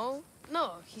 No,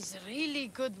 he's really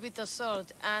good with a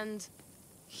sword, and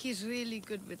he's really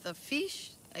good with a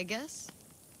fish, I guess.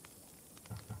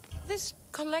 This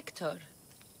collector,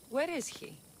 where is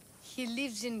he? He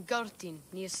lives in Gartin,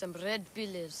 near some red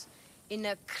pillars, in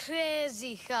a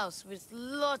crazy house with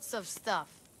lots of stuff.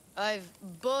 I've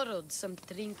borrowed some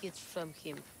trinkets from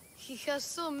him. He has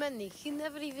so many, he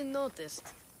never even noticed.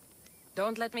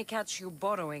 Don't let me catch you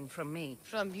borrowing from me.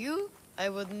 From you? I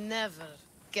would never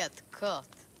get caught.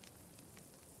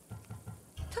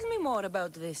 Tell me more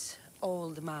about this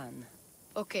old man.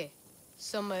 Okay,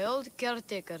 so my old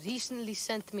caretaker recently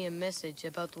sent me a message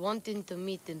about wanting to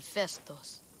meet in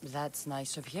Festos. That's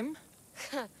nice of him.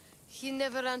 He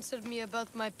never answered me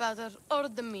about my pater or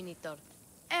the Minotaur.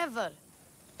 Ever.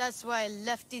 That's why I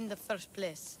left in the first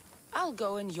place. I'll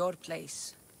go in your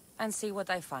place and see what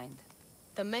I find.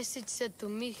 The message said to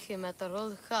meet him at our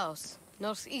old house,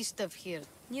 northeast of here,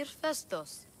 near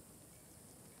Festos.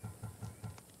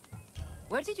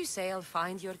 Where did you say I'll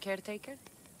find your caretaker?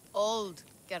 Old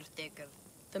caretaker.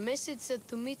 The message said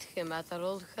to meet him at our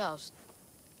old house.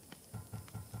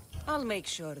 I'll make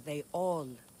sure they all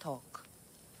talk.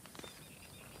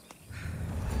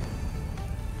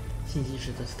 信息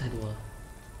实在是太多了，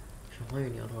什么与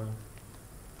鸟头人？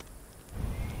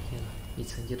天哪，已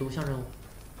承接多项任务。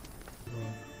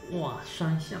哇，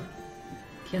山象！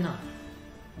天哪！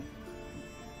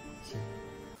行。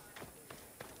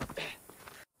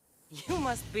You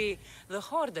must be the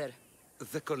hoarder.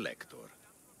 The collector.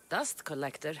 Dust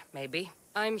collector, maybe.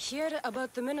 I'm here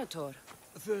about the Minotaur.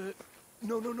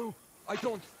 No.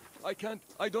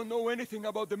 I don't know anything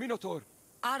about the Minotaur.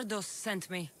 Ardos sent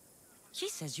me. He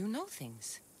says you know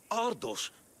things.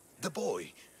 Ardos, the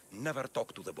boy. Never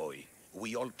talk to the boy.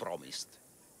 We all promised.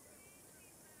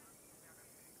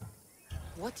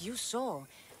 What you saw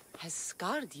has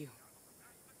scarred you.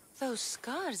 Those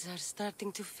scars are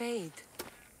starting to fade.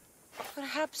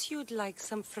 Perhaps you'd like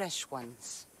some fresh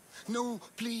ones. No,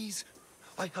 please.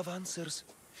 I have answers.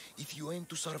 If you aim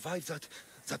to survive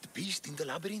that beast in the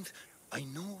labyrinth, I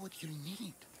know what you'll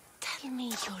need. Tell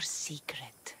me your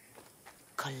secret,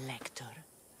 collector.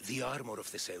 The armor of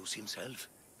the Zeus himself.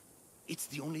 It's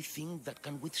the only thing that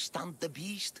can withstand the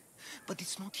beast. But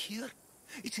it's not here.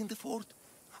 It's in the fort.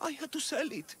 I had to sell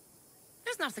it.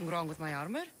 There's nothing wrong with my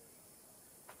armor.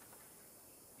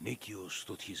 Nicias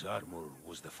thought his armor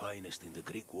was the finest in the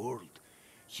Greek world.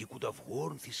 He could have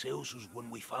worn Theseus when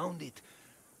we found it.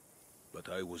 But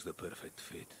I was the perfect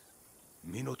fit.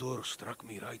 Minotaur struck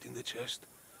me right in the chest.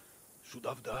 Should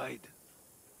have died.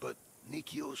 But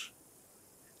Nicias...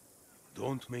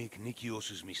 Don't make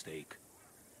Nicias' mistake.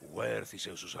 Wear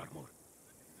Theseus' armor.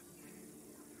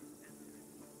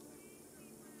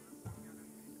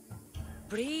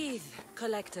 Breathe,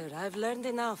 collector. I've learned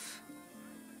enough.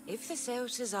 If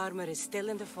Theseus' armor is still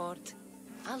in the fort,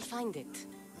 I'll find it.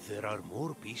 There are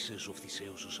more pieces of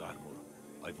Theseus' armor.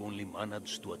 I've only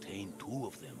managed to attain 2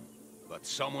 of them. But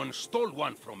someone stole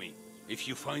one from me. If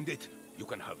you find it, you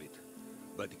can have it.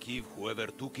 But give whoever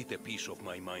took it a piece of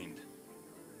my mind.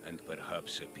 And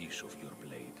perhaps a piece of your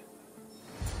blade.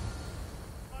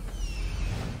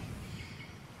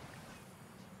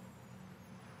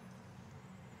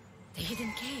 The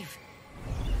hidden cave.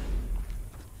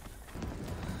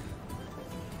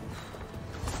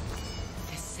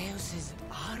 Theseus'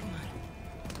 armor.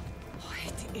 Oh,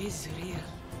 it is real.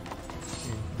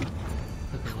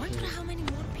 I wonder how many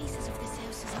more pieces of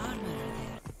Theseus' armor are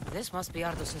there. This must be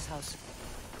Ardos' house.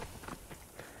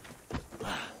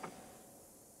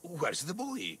 Where's the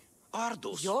boy?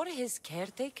 Ardos. You're his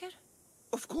caretaker?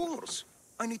 Of course.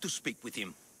 I need to speak with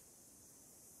him.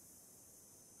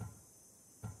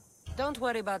 Don't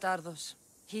worry about Ardos.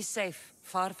 He's safe,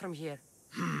 far from here.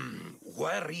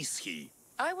 Where is he?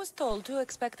 I was told to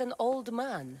expect an old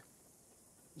man.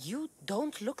 You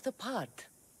don't look the part.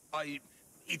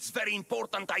 It's very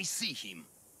important I see him.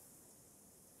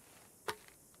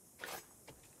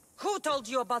 Who told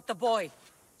you about the boy?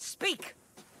 Speak!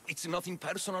 It's nothing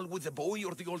personal with the boy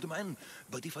or the old man,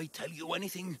 but if I tell you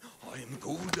anything, I am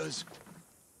good as...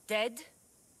 Dead?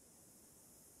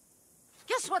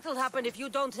 Guess what'll happen if you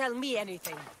don't tell me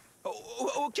anything?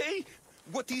 Okay.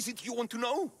 What is it you want to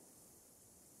know?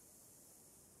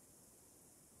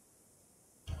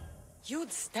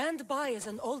 You'd stand by as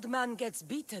an old man gets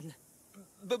beaten.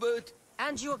 But...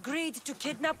 And you agreed to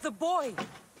kidnap the boy.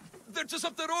 They're just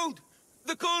up the road.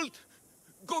 The cult.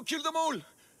 Go kill them all.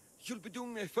 You'll be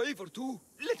doing me a favor, too.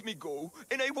 Let me go,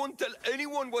 and I won't tell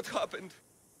anyone what happened.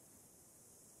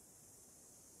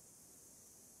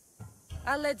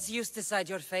 I'll let Zeus decide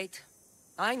your fate.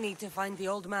 I need to find the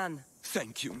old man.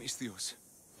 Thank you, Misthios.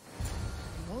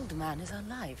 The old man is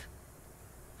alive.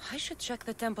 I should check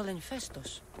the temple in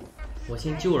Festus. 我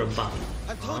先救人吧。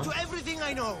 I've told you everything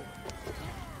I know.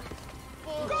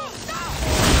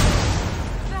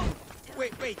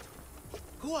 Wait.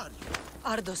 Who are you?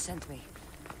 Ardo sent me.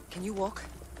 Can you walk?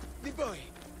 The boy.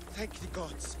 Thank the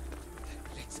gods.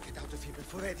 Let's get out of here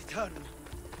before I return.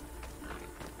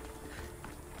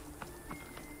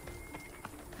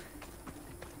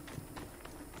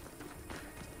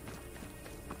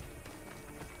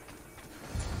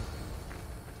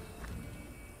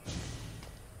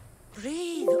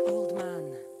 Breathe, old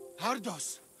man.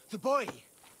 Ardos, the boy.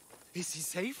 Is he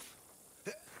safe?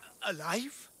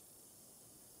 Alive?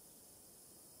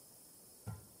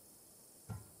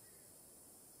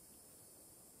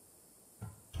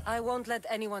 I won't let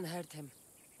anyone hurt him.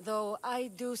 Though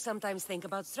I do sometimes think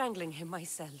about strangling him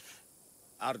myself.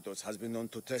 Ardos has been known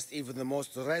to test even the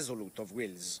most resolute of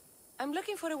wills. I'm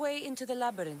looking for a way into the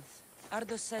labyrinth.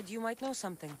 Ardos said you might know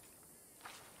something.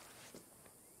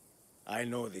 I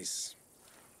know this.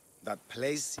 That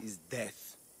place is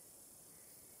death.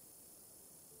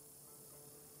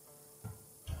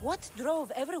 What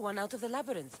drove everyone out of the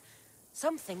labyrinth?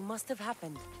 Something must have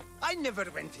happened. I never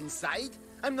went inside.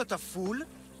 I'm not a fool.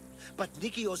 But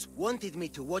Nikios wanted me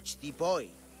to watch the boy.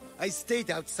 I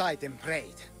stayed outside and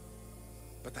prayed.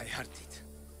 But I heard it.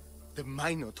 The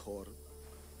Minotaur.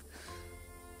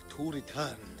 Two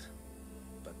returned.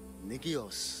 But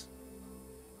Nikios...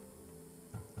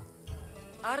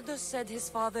 Ardos said his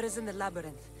father is in the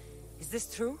labyrinth. Is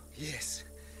this true? Yes.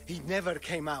 He never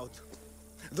came out.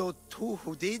 Though two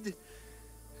who did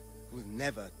will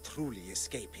never truly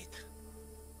escape it.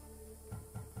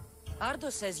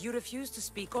 Ardos says you refuse to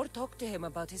speak or talk to him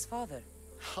about his father.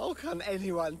 How can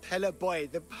anyone tell a boy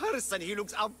the person he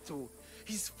looks up to,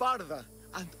 his father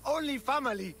and only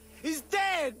family, is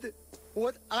dead?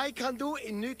 What I can do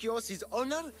in Nikios'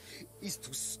 honor is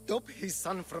to stop his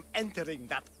son from entering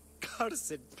that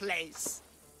cursed place.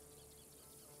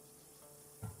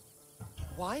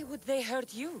 Why would they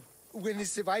hurt you? When the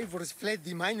survivors fled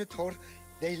the Minotaur,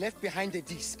 they left behind a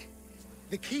disc,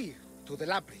 the key to the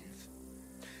labyrinth.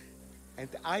 And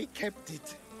I kept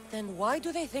it. Then why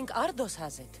do they think Ardos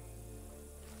has it?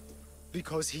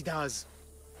 Because he does.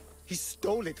 He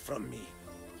stole it from me.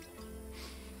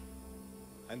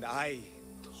 And I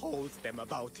told them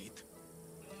about it.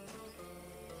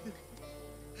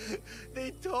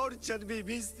 They tortured me,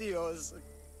 Misthios.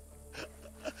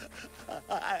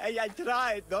 I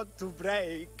tried not to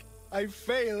break. I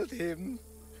failed him.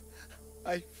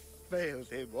 I failed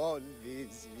him all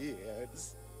these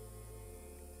years.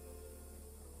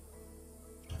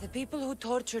 The people who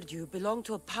tortured you belong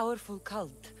to a powerful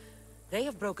cult. They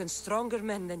have broken stronger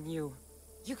men than you.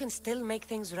 You can still make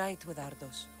things right with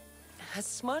Ardos. As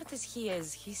smart as he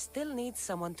is, he still needs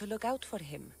someone to look out for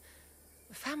him.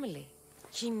 Family.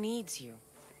 He needs you.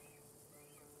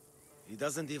 He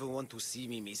doesn't even want to see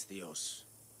me, Misthios.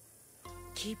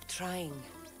 Keep trying.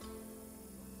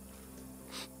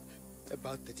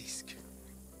 About the disc.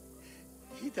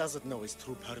 He doesn't know his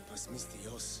true purpose,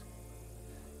 Misthios.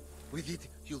 With it,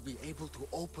 you'll be able to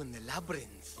open the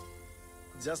labyrinth.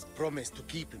 Just promise to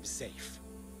keep him safe.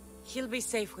 He'll be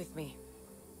safe with me.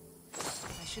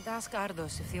 I should ask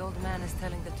Ardos if the old man is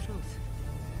telling the truth.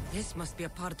 This must be a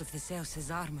part of the Zeus's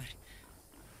armor.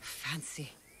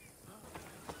 Fancy.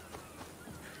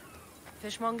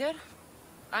 Fishmonger?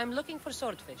 I'm looking for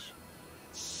swordfish.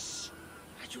 Shh!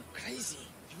 Are you crazy?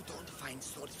 You don't find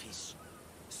swordfish.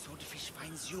 Swordfish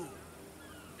finds you.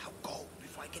 Now go,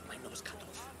 before I get my nose cut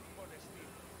off.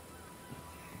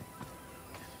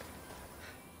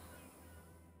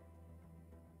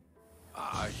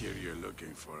 I hear you're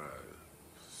looking for a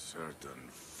certain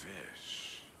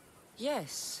fish.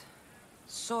 Yes.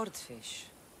 Swordfish.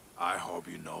 I hope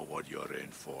you know what you're in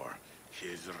for.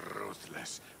 He's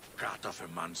ruthless. Cut off a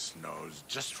man's nose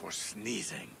just for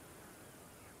sneezing.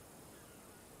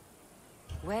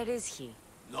 Where is he?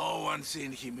 No one's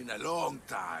seen him in a long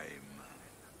time.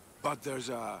 But there's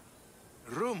a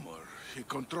rumor he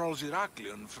controls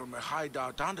Heraklion from a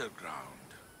hideout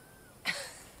underground.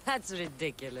 That's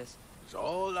ridiculous. That's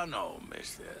all I know,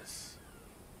 mistress.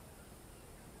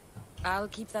 I'll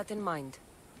keep that in mind.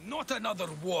 Not another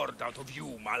word out of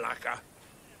you, Malaka.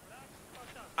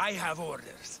 I have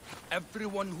orders.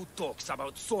 Everyone who talks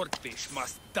about swordfish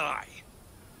must die.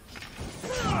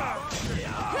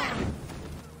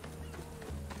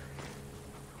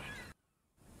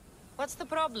 What's the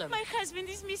problem? My husband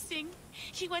is missing.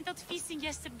 He went out fishing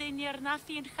yesterday near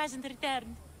Nafi and hasn't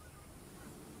returned.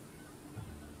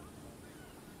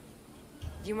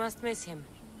 You must miss him.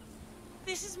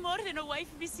 This is more than a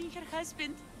wife missing her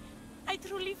husband. I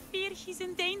truly fear he's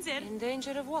in danger. In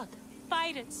danger of what?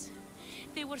 Pirates.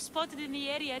 They were spotted in the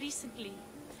area recently.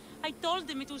 I told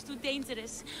them it was too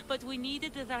dangerous, but we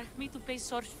needed the drachmi to pay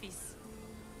swordfish.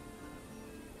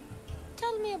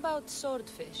 Tell me about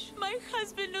swordfish. My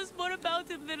husband knows more about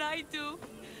him than I do.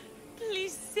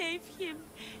 Please save him,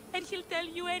 and he'll tell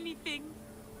you anything.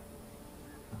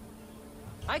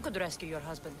 I could rescue your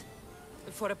husband.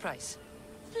 For a price.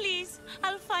 Please,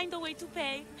 I'll find a way to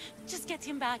pay. Just get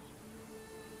him back.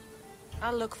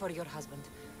 I'll look for your husband.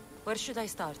 Where should I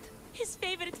start? His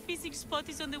favorite fishing spot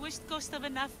is on the west coast of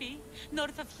Anafi,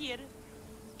 north of here.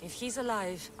 If he's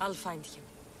alive, I'll find him.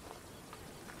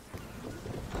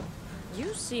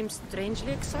 You seem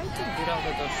strangely excited,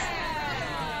 Herodotus.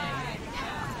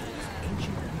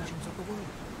 Ancient regions of the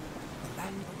world. The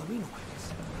land of the Minoans.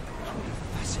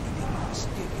 Fascinating,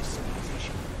 mysterious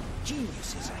civilization.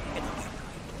 Geniuses ahead of their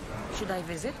time. Should I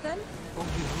visit then?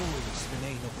 Only ruins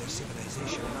remain of their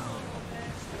civilization now.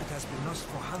 It has been lost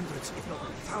for hundreds, if not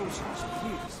thousands of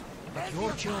years. But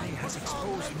your journey has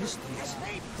exposed mysteries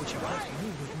which have left me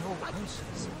with no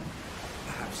answers.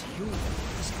 Perhaps you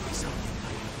discover something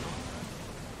I have not.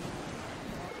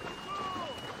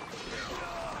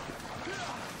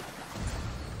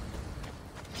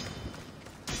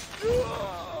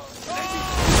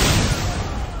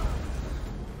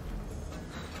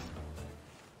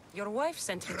 Your wife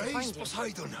sent me to find Praise you.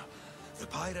 Poseidon! The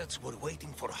pirates were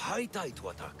waiting for high tide to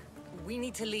attack. We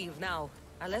need to leave now.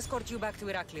 I'll escort you back to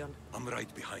Heraklion. I'm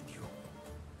right behind you.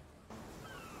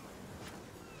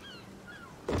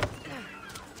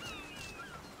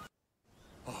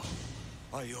 Oh,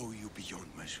 I owe you beyond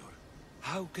measure.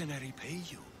 How can I repay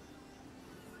you?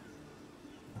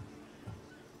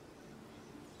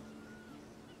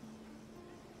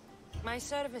 My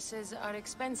services are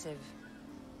expensive.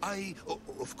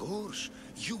 Of course.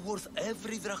 You worth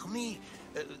every drachmi.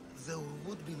 There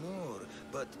would be more,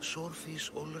 but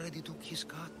Swordfish already took his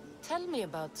cut. Tell me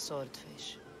about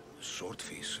Swordfish.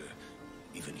 Swordfish,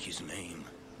 even his name.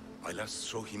 I last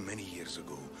saw him many years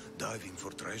ago, diving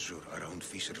for treasure around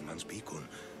Fisherman's Beacon.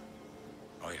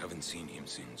 I haven't seen him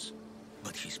since,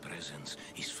 but his presence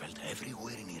is felt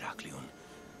everywhere in Heraklion.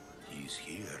 He's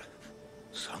here,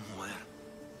 somewhere.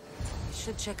 I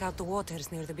should check out the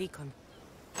waters near the beacon.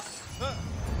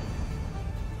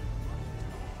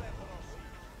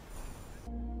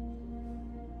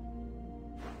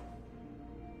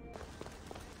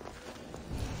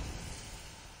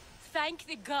 Thank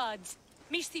the gods.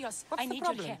 Misthios, I need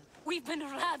your help. We've been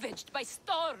ravaged by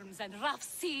storms and rough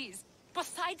seas.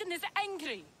 Poseidon is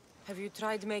angry. Have you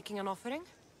tried making an offering?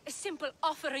 A simple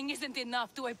offering isn't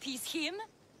enough to appease him.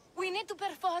 We need to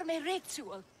perform a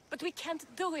ritual, but we can't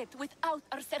do it without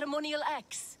our ceremonial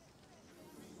axe.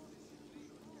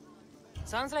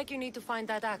 Sounds like you need to find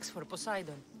that axe for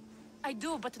Poseidon. I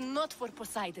do, but not for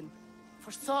Poseidon.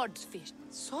 For Swordfish.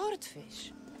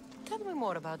 Swordfish? Tell me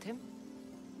more about him.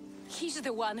 He's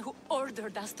the one who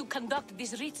ordered us to conduct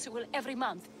this ritual every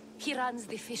month. He runs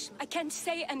the fish. I can't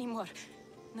say anymore.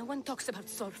 No one talks about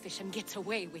Swordfish and gets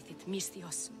away with it,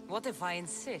 Misthios. What if I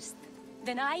insist?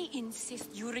 Then I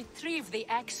insist you retrieve the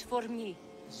axe for me.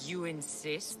 You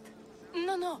insist?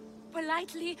 No.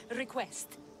 Politely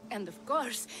request. And of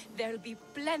course, there'll be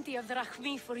plenty of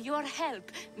drachmi for your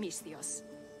help, Misthios.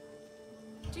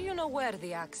 Do you know where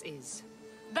the axe is?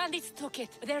 Bandits took it.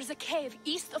 There's a cave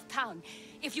east of town.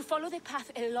 If you follow the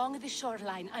path along the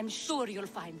shoreline, I'm sure you'll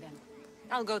find them.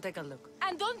 I'll go take a look.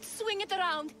 And don't swing it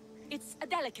around. It's a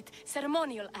delicate,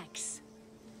 ceremonial axe.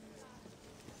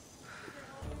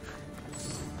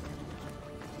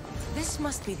 This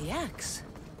must be the axe.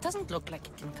 Doesn't look like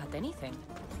it can cut anything.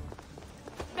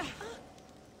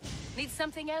 Need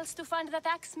something else to find that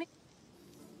axe?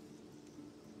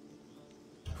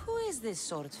 Who is this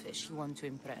swordfish you want to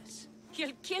impress?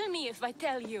 He'll kill me if I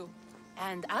tell you.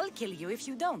 And I'll kill you if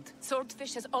you don't.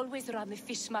 Swordfish has always run the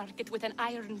fish market with an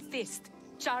iron fist.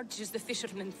 Charges the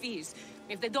fishermen fees.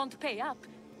 If they don't pay up,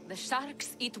 the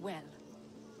sharks eat well.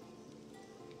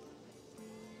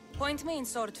 Point me in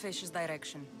Swordfish's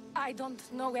direction. I don't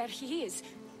know where he is.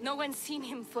 No one's seen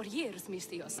him for years,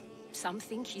 Misthios. Some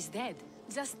think he's dead.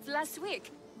 Just last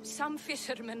week, some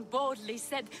fishermen boldly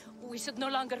said we should no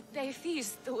longer pay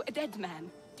fees to a dead man.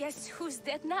 Guess who's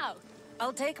dead now?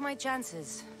 I'll take my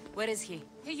chances. Where is he?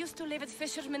 He used to live at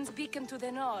Fisherman's Beacon to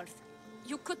the north.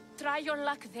 You could try your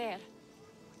luck there.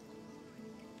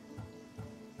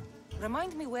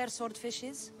 Remind me where Swordfish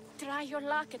is? Try your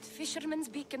luck at Fisherman's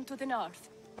Beacon to the north.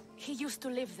 He used to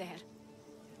live there.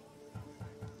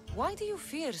 Why do you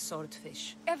fear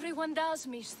Swordfish? Everyone does,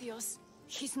 Misthios.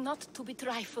 He's not to be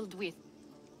trifled with.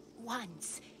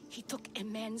 Once, he took a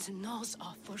man's nose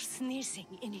off for sneezing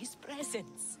in his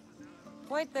presence.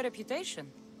 Quite the reputation.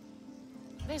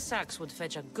 This axe would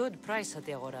fetch a good price at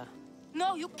the Aura.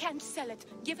 No, you can't sell it.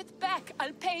 Give it back.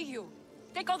 I'll pay you.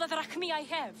 Take all the drachmi I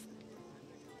have.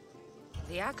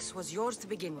 The axe was yours to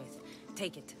begin with.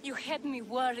 Take it. You had me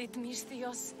worried,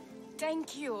 Misthios.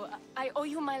 Thank you. I owe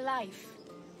you my life.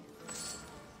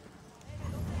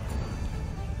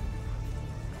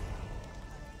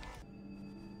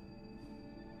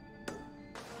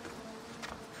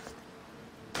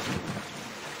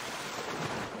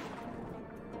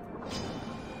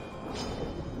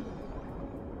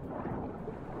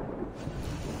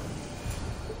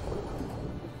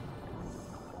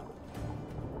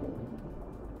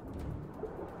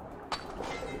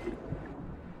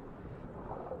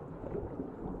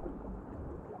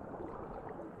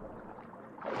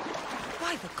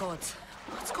 By the gods,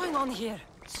 what's going on here?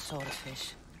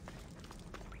 Swordfish.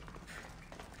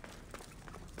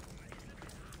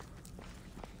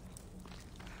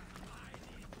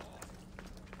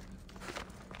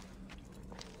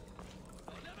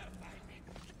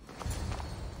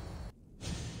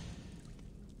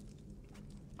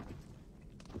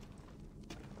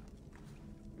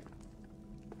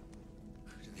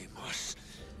 Deimos,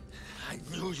 I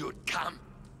knew you'd come.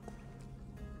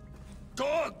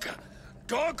 Dog!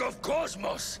 Dog of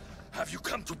Cosmos! Have you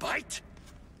come to bite?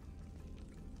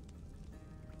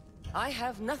 I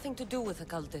have nothing to do with the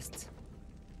cultists.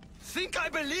 Think I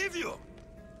believe you?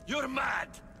 You're mad!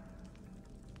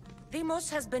 Deimos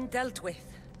has been dealt with.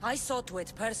 I saw to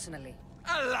it personally.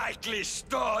 A likely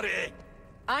story!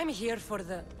 I'm here for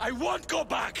the... I won't go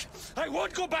back! I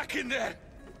won't go back in there!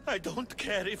 I don't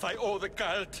care if I owe the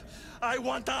cult. I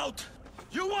want out!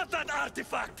 You want that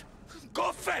artifact?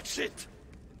 Go fetch it!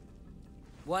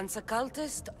 Once a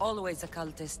cultist, always a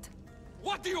cultist.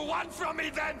 What do you want from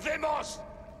me then, Deimos?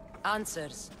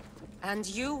 Answers. And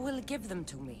you will give them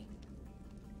to me.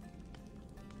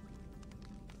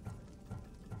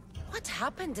 What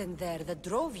happened in there that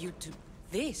drove you to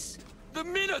this? The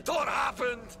Minotaur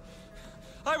happened!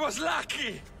 I was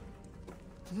lucky!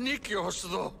 Nikios,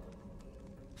 though.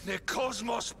 The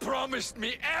Cosmos promised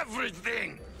me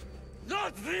everything!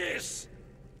 Not this!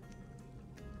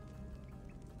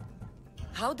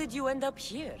 How did you end up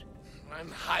here?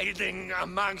 I'm hiding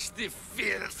amongst the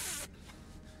filth.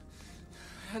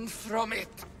 And from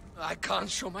it, I can't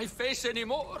show my face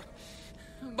anymore.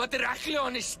 But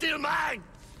Heraklion is still mine!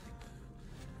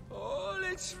 All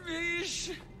its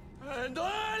fish, and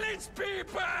all its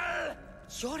people!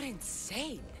 You're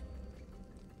insane.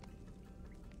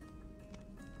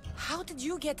 How did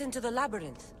you get into the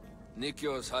labyrinth?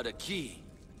 Nikios had a key.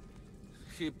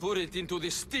 He put it into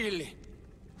the stele.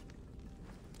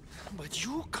 But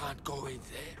you can't go in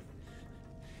there.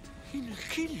 He'll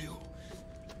kill you.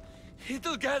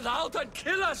 It'll get out and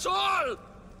kill us all!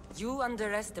 You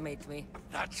underestimate me.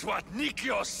 That's what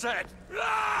Nikios said!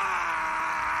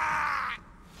 Ah!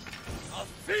 I'll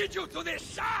feed you to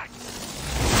this shack!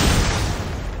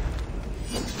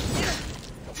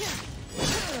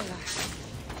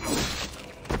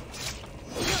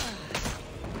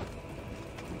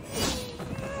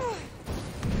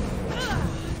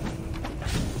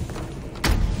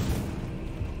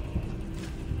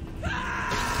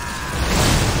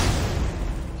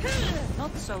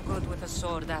 Not so good with a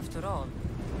sword after all.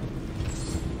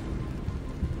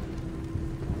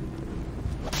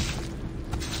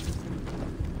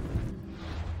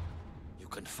 You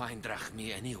can find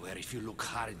drachmi anywhere if you look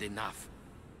hard enough.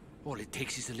 All it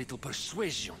takes is a little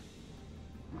persuasion.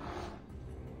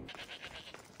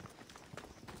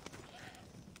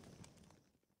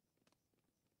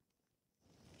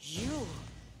 You?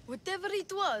 Whatever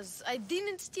it was, I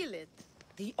didn't steal it.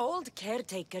 The old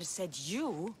caretaker said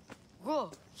you?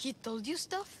 Whoa, he told you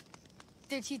stuff?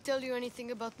 Did he tell you anything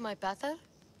about my pater?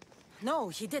 No,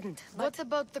 he didn't, but... What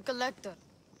about the collector?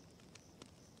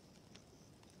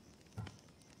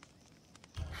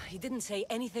 He didn't say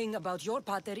anything about your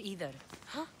pater either.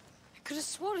 Huh? I could have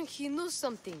sworn he knew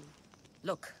something.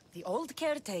 Look, the old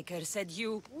caretaker said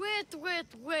you...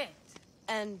 Wait.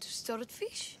 And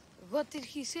swordfish? What did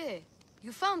he say?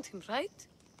 You found him, right?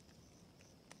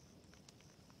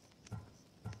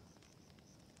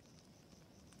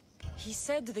 He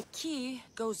said the key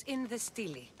goes in the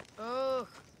stele. Oh,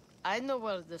 I know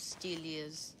where the stele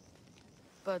is.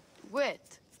 But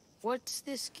wait, what's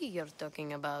this key you're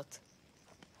talking about?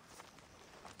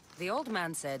 The old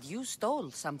man said you stole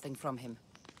something from him.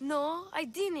 No, I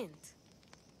didn't.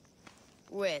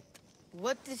 Wait,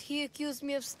 what did he accuse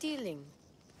me of stealing?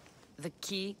 The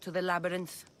key to the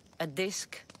labyrinth. A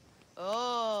disc.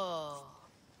 Oh.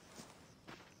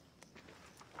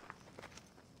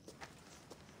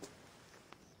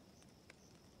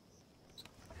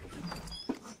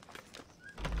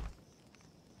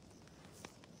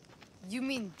 You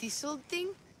mean this old thing?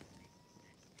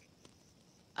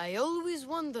 I always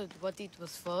wondered what it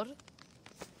was for.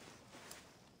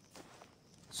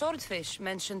 Swordfish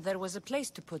mentioned there was a place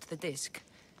to put the disc.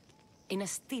 In a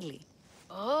stele.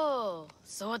 Oh,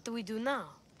 so what do we do now?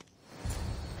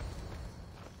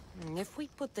 If we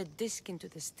put the disc into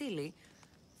the stele,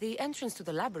 the entrance to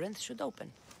the labyrinth should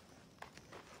open.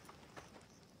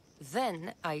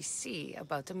 Then I see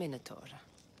about a minotaur.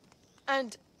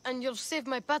 And you'll save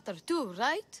my pater too,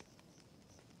 right?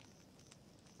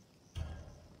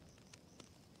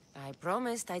 I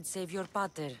promised I'd save your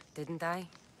pater, didn't I?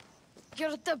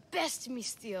 You're the best,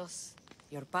 Mistios.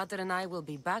 Your pater and I will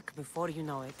be back before you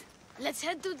know it. Let's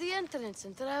head to the entrance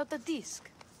and try out the disc.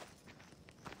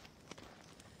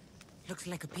 Looks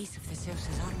like a piece of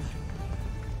Theseus's armor.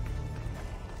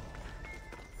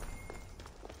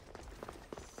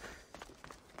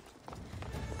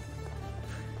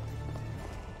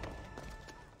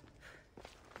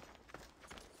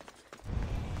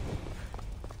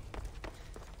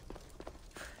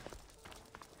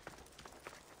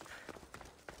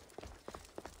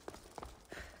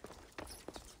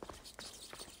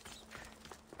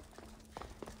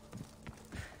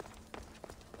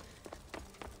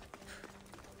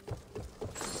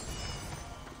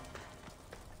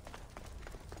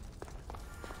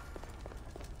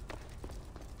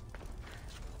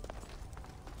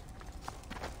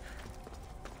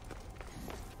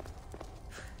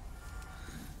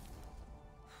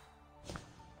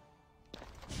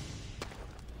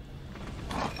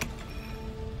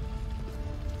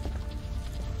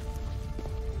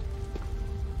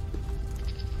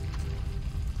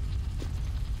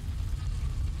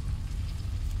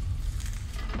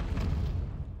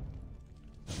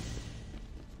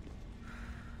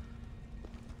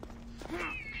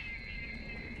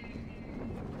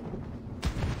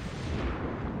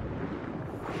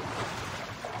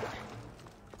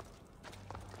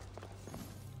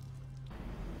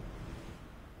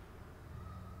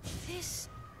 This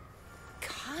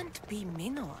can't be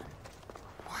Minoan.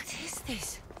 What is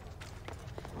this?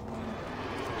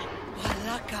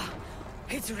 Walaka!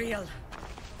 It's real!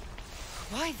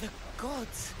 Why the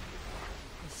gods?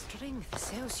 The string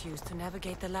Theseus used to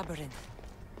navigate the labyrinth.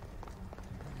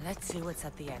 Let's see what's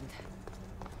at the end.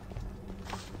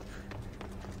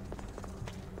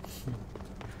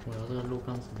 我要这个路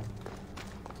干什么？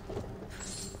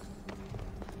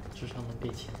至少能给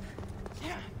钱。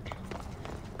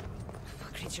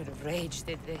 A creature of rage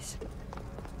did this.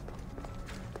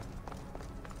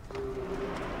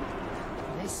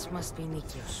 This must be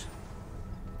Nikios.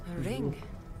 A ring.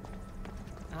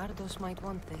 Ardos might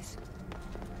want this.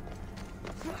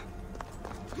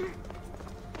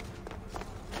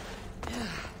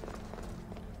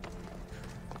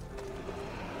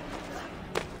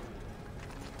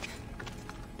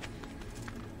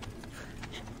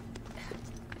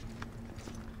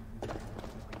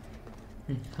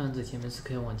 看着前面是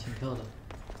可以往前跳的，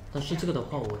但是这个的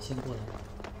话，我先过来。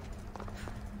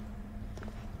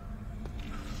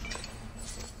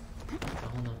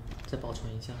然后呢，再保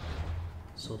存一下，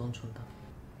手动存档。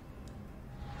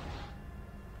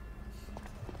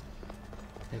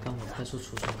没办法，快速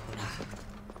储存考虑一下。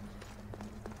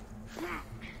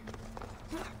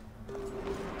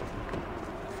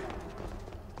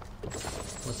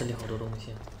哇，这里好多东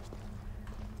西啊！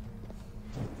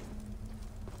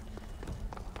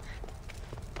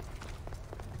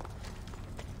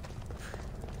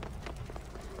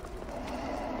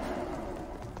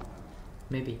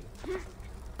 Maybe.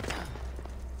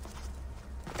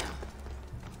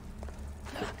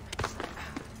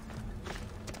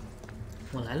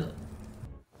 我来了。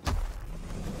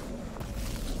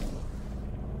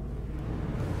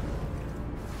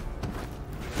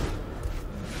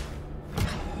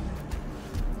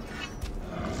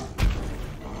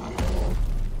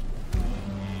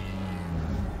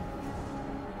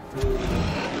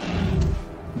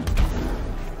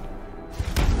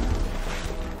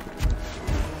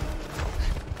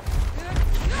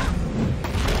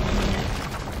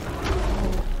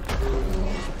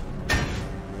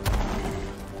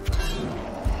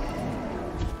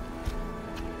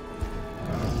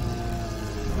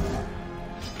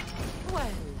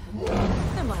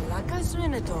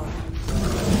Minotaur.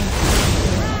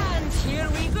 And here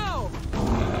we go!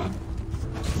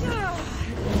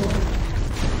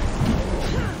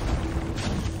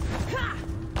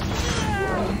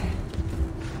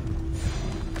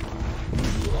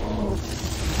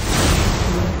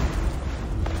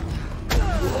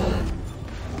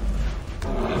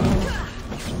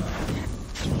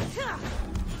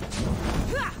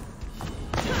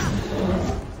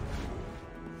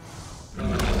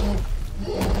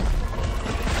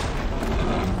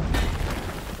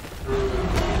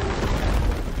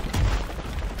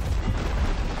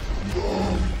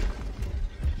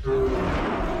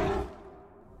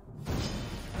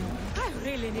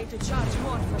 To charge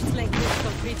more for slaying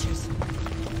mythical creatures.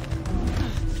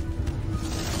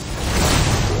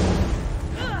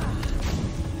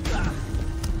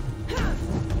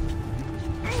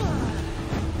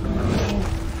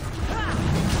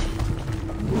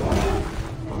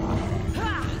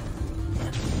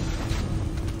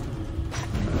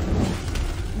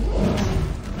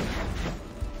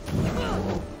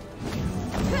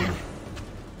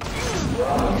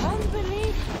 Can't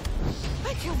believe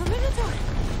I killed the Minotaur.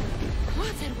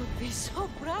 Mother would be so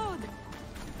proud.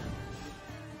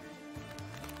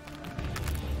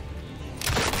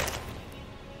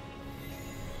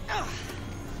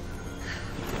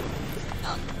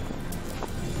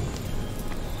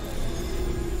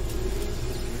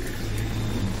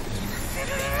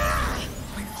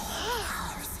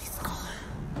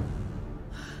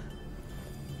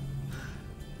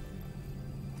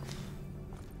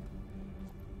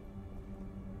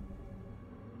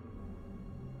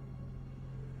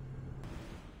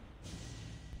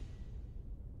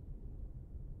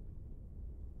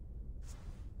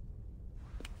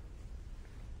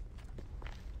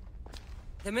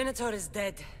 The Minotaur is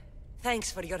dead.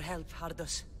 Thanks for your help,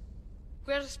 Ardos.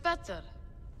 Where's better?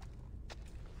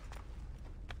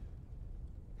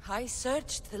 I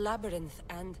searched the labyrinth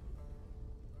and...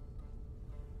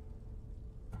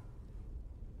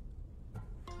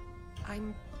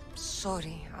 I'm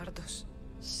sorry, Ardos.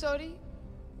 Sorry?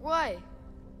 Why?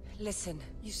 Listen.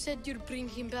 You said you'd bring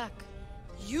him back.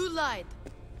 You lied.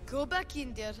 Go back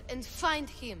in there and find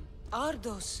him.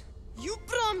 Ardos. You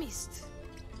promised!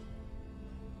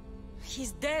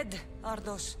 He's dead,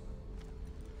 Ardos.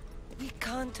 We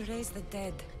can't raise the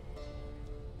dead.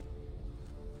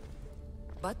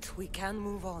 But we can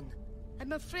move on.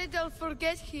 I'm afraid I'll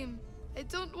forget him. I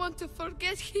don't want to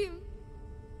forget him.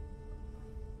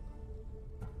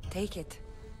 Take it.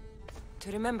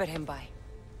 To remember him by.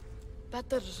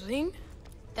 Better ring?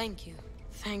 Thank you.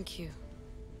 Thank you.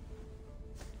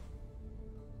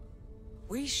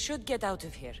 We should get out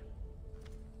of here.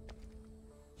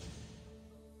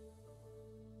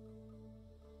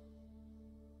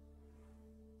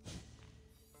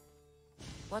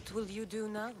 What will you do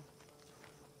now?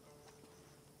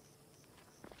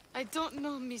 I don't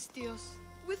know, mis Dios.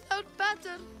 Without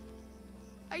Pater,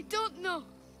 I don't know.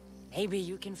 Maybe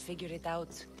you can figure it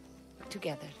out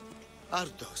together.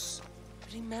 Ardos.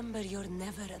 Remember, you're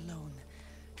never alone.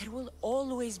 There will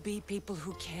always be people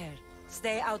who care.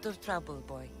 Stay out of trouble,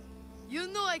 boy. You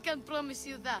know I can promise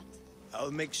you that.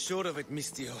 I'll make sure of it,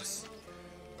 mis Dios.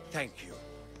 Thank you.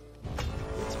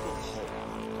 Let's go home,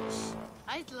 Ardos.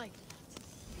 I'd like that.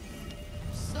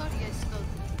 I'm sorry I stole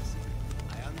things.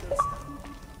 I understand.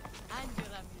 And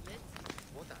your amulet.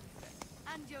 What amulet?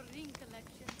 And your ring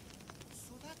collection.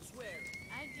 So that's where...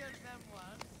 And your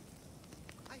memoirs.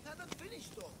 I haven't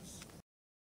finished those.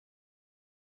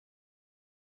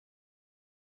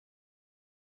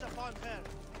 Upon her.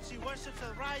 She worships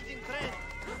a riding thread.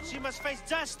 She must face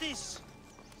justice.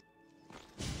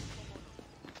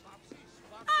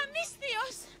 Ah, mis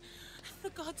Dios! The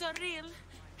gods are real.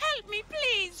 Help me,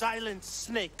 please! Silence,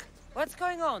 snake. What's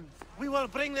going on? We will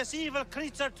bring this evil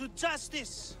creature to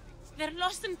justice. They're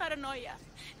lost in paranoia.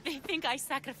 They think I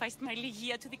sacrificed my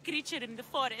Ligia to the creature in the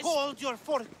forest. Hold your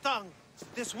forked tongue.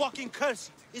 This walking curse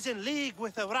is in league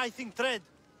with a writhing thread.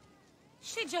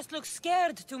 She just looks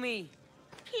scared to me.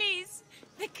 Please,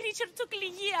 the creature took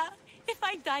Ligia. If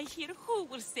I die here, who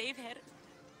will save her?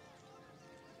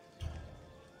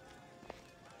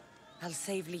 I'll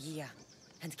save Ligia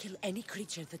and kill any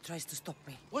creature that tries to stop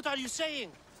me. What are you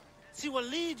saying? She will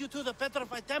lead you to the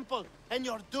petrified temple and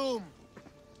your doom.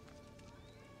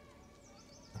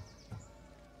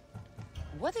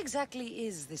 What exactly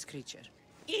is this creature?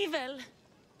 Evil,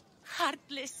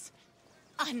 heartless,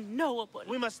 unknowable.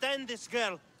 We must end this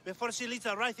girl before she leads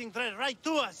a writhing thread right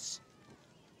to us.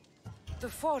 The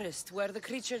forest where the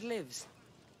creature lives.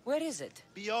 Where is it?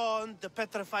 Beyond the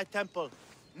petrified temple,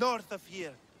 north of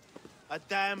here. A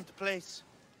damned place.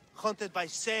 haunted by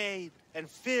shade and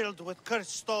filled with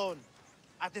cursed stone.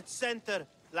 At its center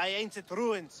lie ancient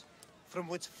ruins, from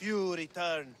which few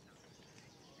return.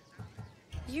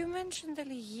 You mentioned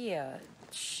Ligia.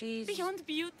 She's... Beyond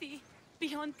beauty,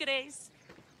 beyond grace.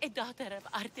 A daughter of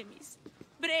Artemis.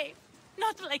 Brave,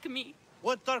 not like me.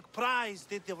 What dark prize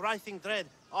did the Writhing Dread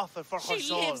offer for her soul?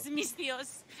 She lives,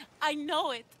 Misthios. I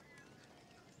know it.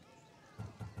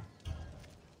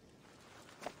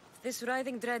 If this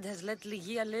Writhing Dread has let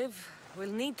Ligia live,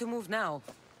 we'll need to move now.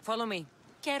 Follow me.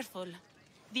 Careful.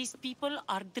 These people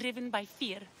are driven by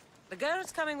fear. The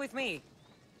girl's coming with me.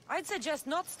 I'd suggest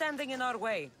not standing in our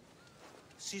way.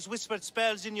 She's whispered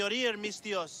spells in your ear,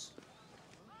 Misthios.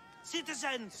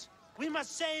 Citizens, we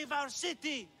must save our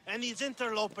city, and these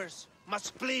interlopers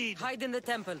must bleed. Hide in the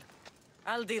temple.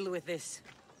 I'll deal with this.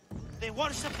 They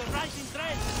worship the Writhing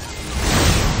Dread.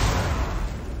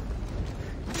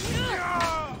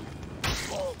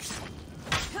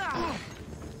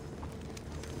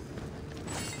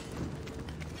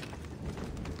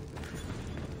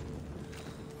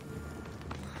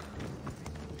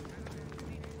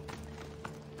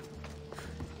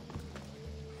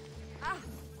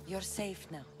 You're safe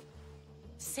now.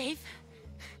 Safe?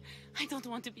 I don't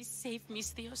want to be safe,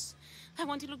 Misthios. I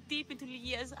want to look deep into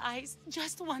Ligia's eyes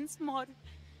just once more.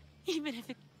 Even if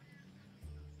it...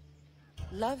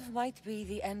 Love might be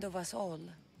the end of us all,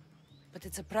 but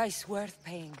it's a price worth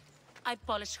paying. I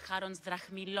polished Charon's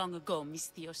drachmi long ago,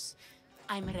 Misthios.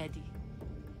 I'm ready.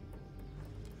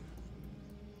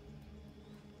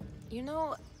 You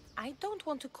know, I don't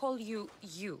want to call you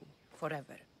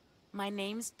forever. My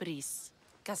name's Brice.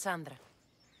 Cassandra.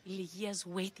 Ligia's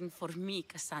waiting for me,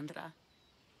 Cassandra.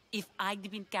 If I'd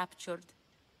been captured,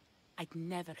 I'd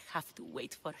never have to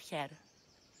wait for her.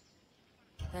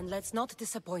 Then let's not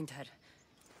disappoint her.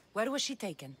 Where was she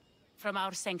taken? From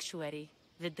our sanctuary,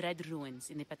 the Dread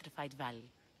Ruins in the Petrified Valley.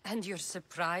 And you're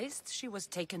surprised she was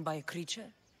taken by a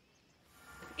creature?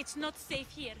 It's not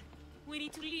safe here. We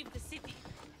need to leave the city.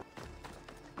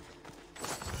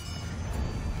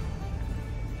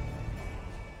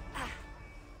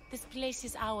 This place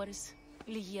is ours,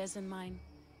 Ligia's and mine.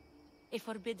 A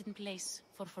forbidden place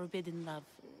for forbidden love.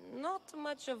 Not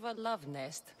much of a love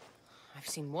nest. I've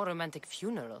seen more romantic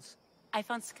funerals. I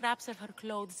found scraps of her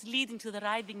clothes leading to the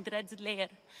Writhing Dread's lair.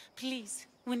 Please,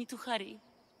 we need to hurry.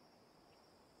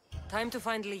 Time to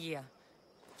find Ligia.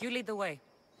 You lead the way.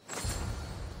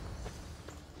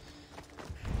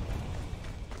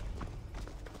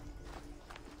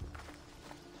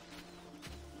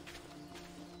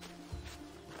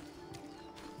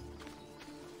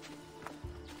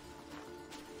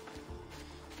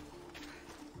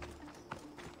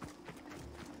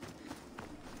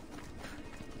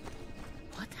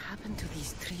 To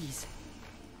these trees.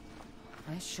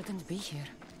 I shouldn't be here.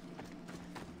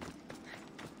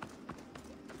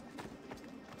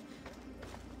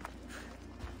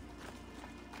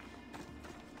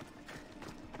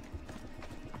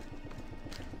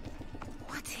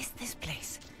 What is this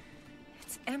place?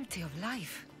 It's empty of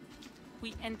life.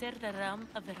 We enter the realm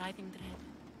of the Writhing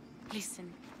Dread.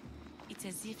 Listen. It's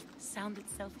as if sound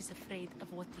itself is afraid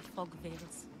of what the fog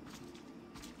veils.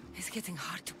 It's getting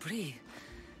hard to breathe.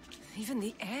 Even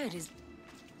the air is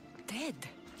dead.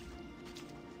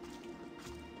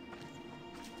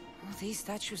 Oh, these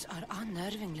statues are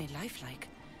unnervingly lifelike.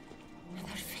 And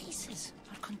their faces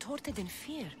are contorted in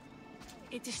fear.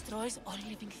 It destroys all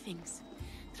living things,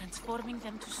 transforming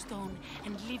them to stone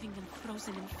and leaving them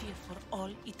frozen in fear for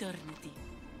all eternity.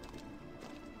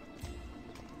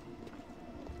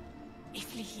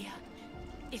 If Ligia,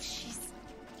 if she's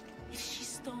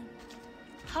stone,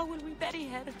 how will we bury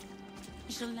her?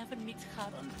 She'll never meet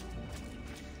Charon.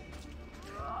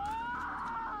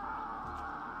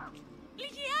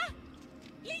 Ligia!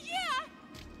 Ligia!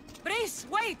 Brice,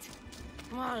 wait!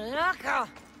 Malaka!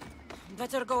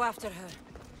 Better go after her.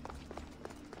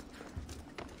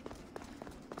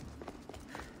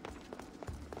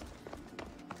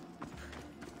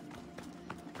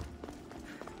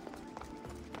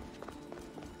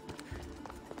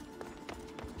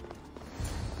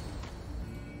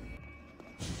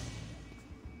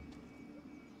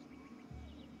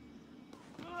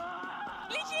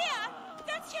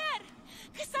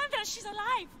 She's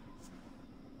alive!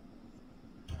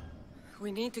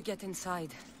 We need to get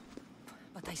inside.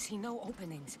 But I see no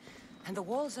openings, and the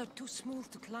walls are too smooth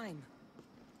to climb.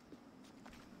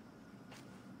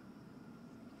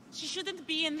 She shouldn't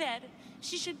be in there.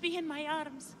 She should be in my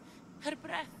arms. Her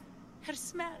breath, her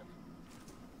smell.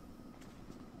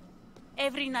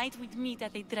 Every night we'd meet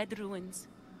at the Dread Ruins.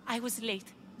 I was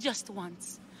late, just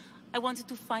once. I wanted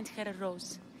to find her a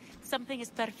rose. Something as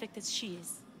perfect as she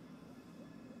is.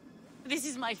 This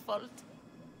is my fault.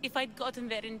 If I'd gotten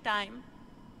there in time...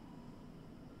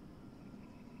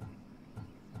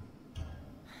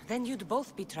 Then you'd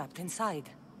both be trapped inside.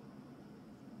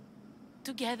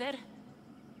 Together?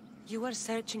 You were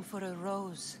searching for a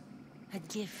rose. A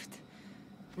gift.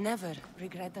 Never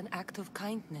regret an act of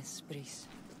kindness, Brice.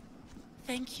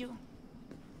 Thank you.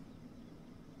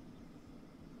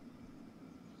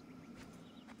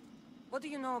 What do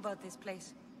you know about this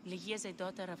place? Ligia is a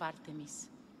daughter of Artemis.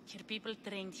 Her people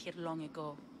trained here long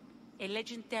ago. A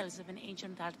legend tells of an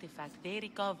ancient artifact they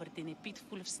recovered in a pit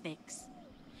full of snakes.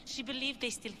 She believed they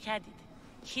still had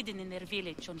it, hidden in their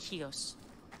village on Chios.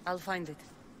 I'll find it.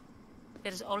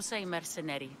 There's also a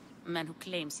mercenary, a man who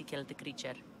claims he killed the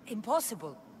creature.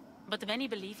 Impossible. But many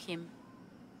believe him.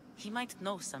 He might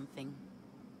know something.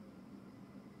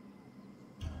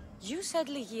 You said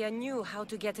Ligia knew how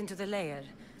to get into the lair.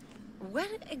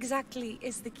 Where exactly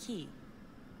is the key?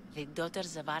 The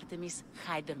daughters of Artemis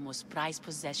hide their most prized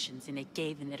possessions in a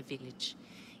cave in their village.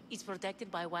 It's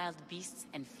protected by wild beasts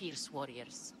and fierce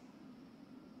warriors.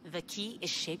 The key is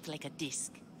shaped like a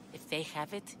disc. If they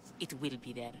have it, it will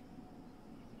be there.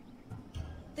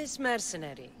 This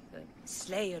mercenary, the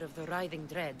slayer of the writhing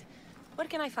dread, where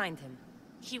can I find him?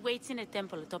 He waits in a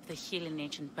temple atop the hill in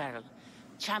ancient peril.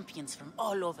 Champions from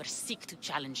all over seek to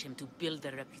challenge him to build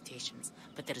their reputations,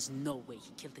 but there is no way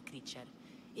he killed the creature.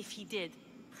 If he did,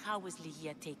 how was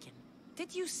Ligia taken?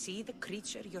 Did you see the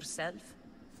creature yourself?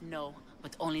 No,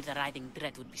 but only the writhing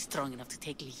dread would be strong enough to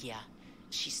take Ligia.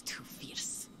 She's too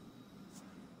fierce.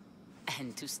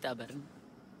 And too stubborn.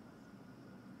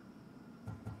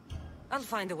 I'll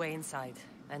find a way inside,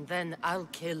 and then I'll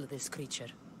kill this creature.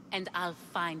 And I'll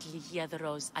find Ligia the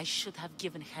rose I should have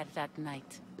given her that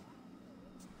night.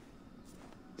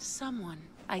 Someone,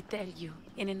 I tell you,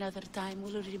 in another time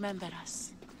will remember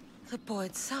us. The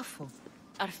poet Sappho.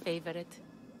 Our favorite.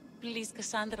 Please,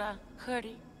 Cassandra,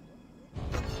 hurry.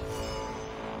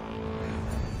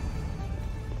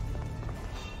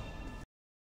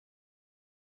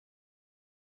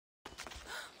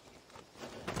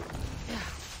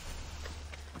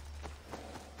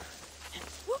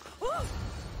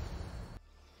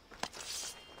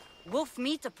 Wolf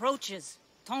meat approaches.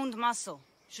 Toned muscle.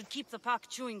 Should keep the pack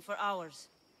chewing for hours.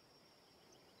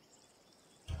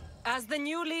 As the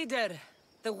new leader,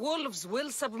 the wolves will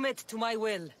submit to my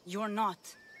will. You're not.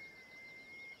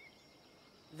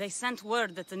 They sent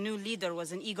word that the new leader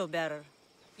was an eagle-bearer.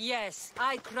 Yes,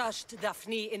 I crushed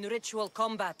Daphne in ritual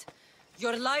combat.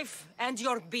 Your life and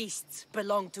your beasts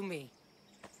belong to me.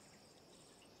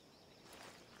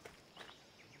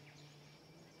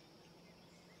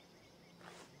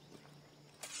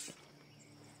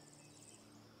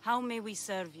 How may we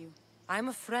serve you? I'm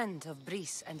a friend of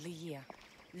Brice and Ligia.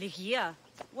 Ligia?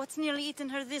 What's nearly eaten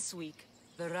her this week?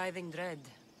 The writhing dread.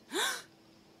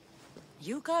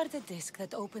 You guard the disc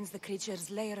that opens the creature's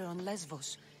lair on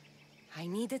Lesbos. I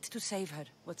need it to save her.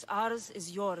 What's ours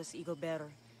is yours,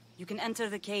 Eagle-bearer. You can enter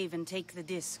the cave and take the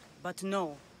disc, but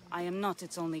no, I am not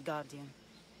its only guardian.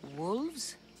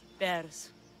 Wolves? Bears.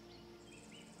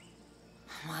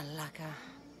 Malaka.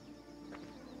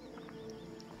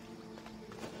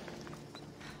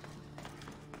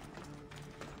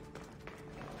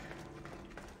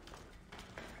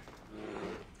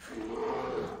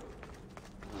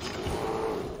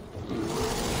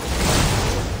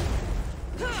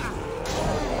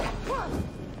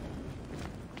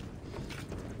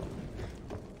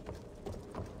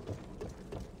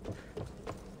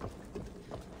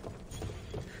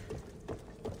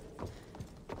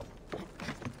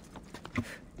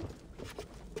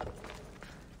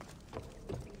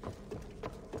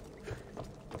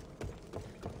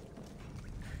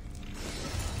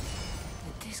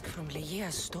 From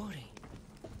Ligia's story.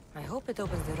 I hope it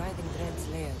opens the writhing dread's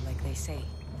lair like they say.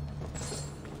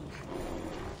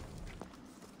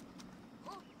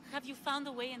 Have you found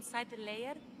a way inside the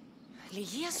lair?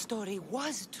 Ligia's story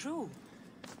was true.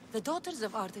 The daughters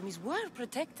of Artemis were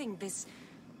protecting this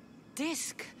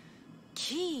disc,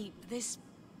 key, this...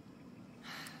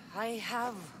 I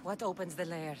have what opens the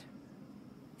lair.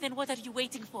 Then what are you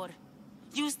waiting for?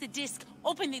 Use the disc.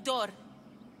 Open the door.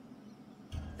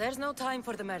 There's no time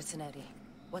for the mercenary.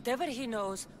 Whatever he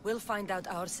knows, we'll find out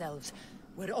ourselves.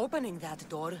 We're opening that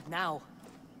door now.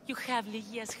 You have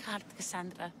Ligia's heart,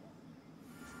 Cassandra.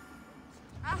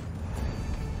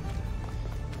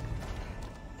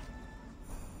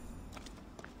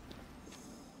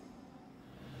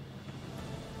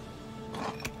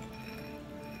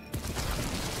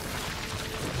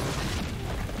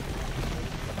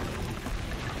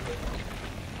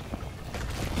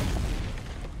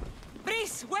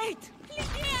 Brice, wait!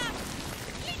 Ligia!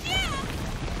 Ligia!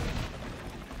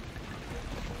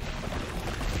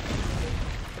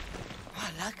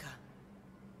 Baraka.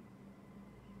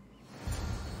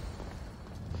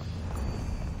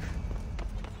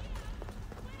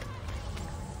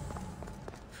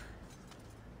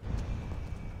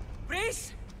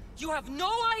 Breeze! You have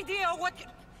no idea what you...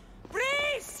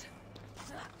 Breeze!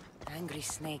 Angry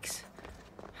snakes.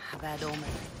 A bad omen.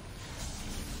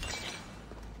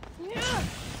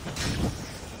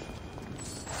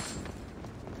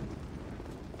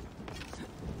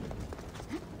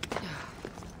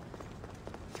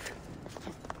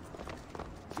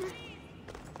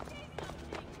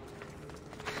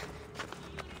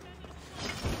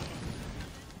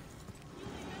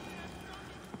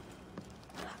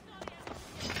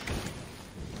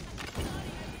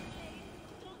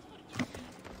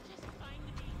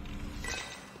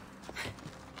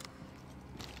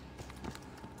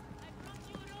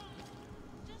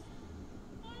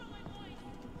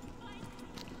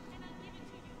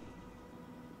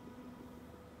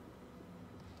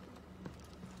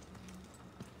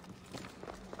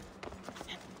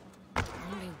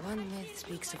 One myth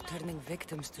speaks of turning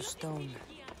victims to stone.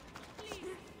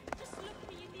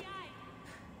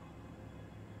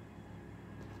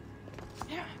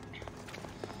 Yeah?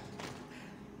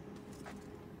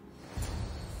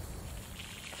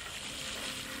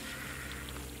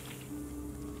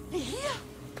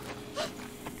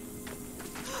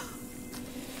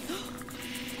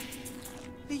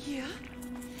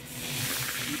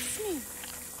 It's me,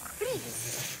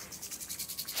 Breeze.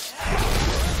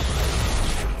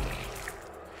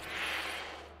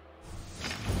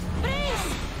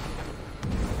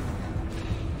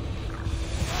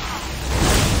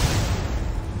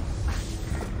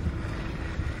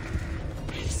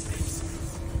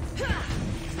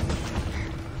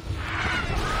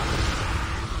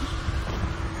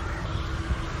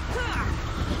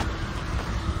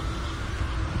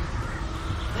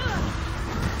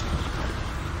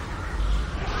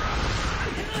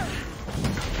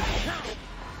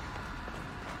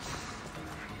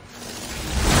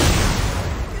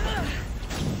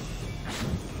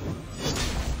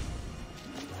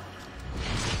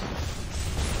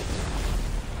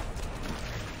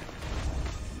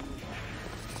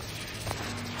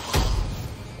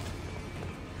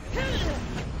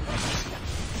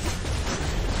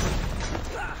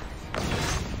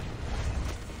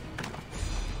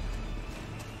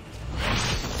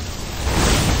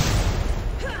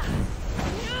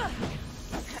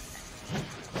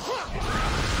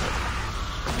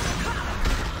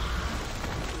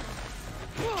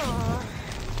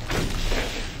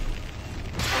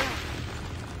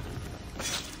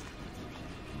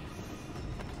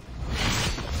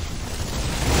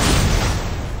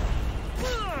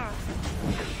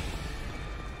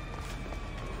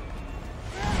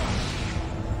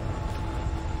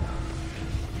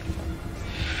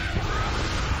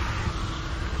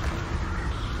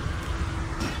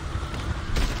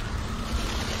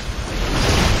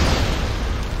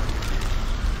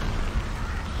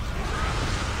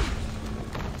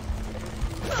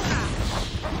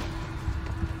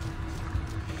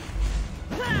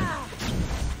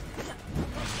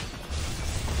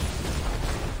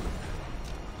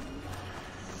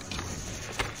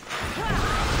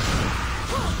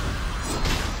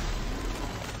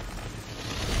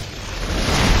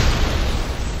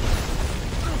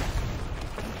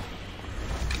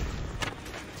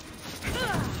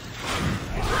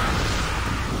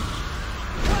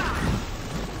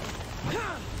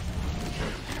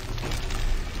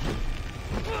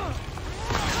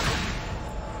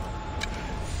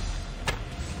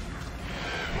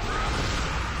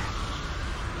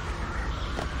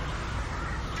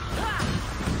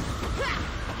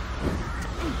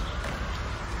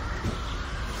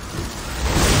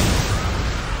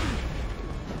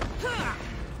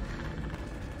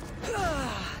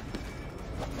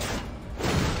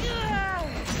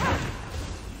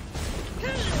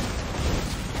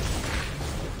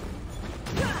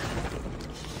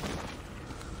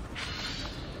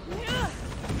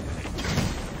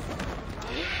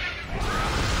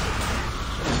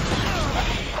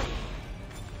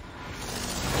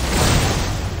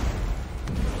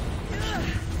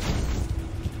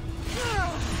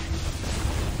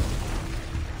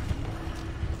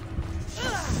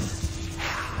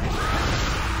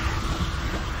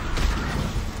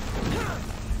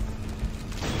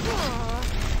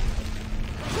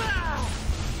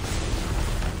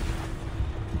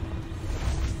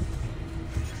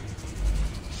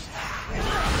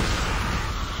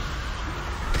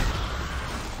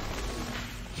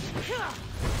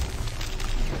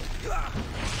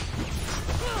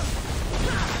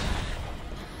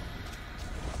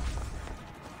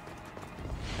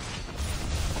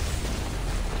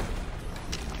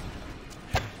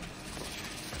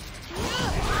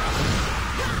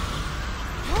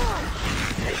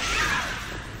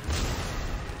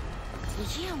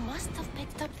 Gia must have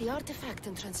picked up the artifact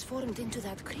and transformed into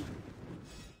that creature.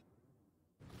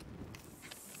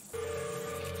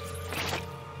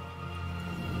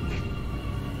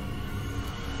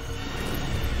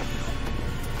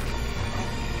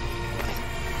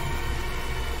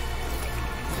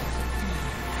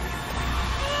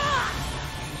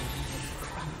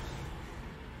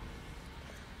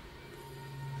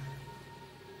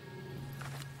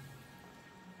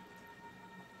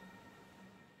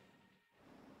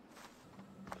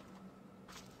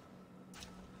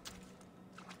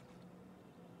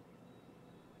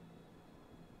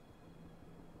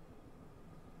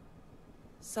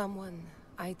 Someone,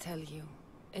 I tell you,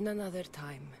 in another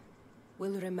time,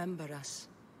 will remember us.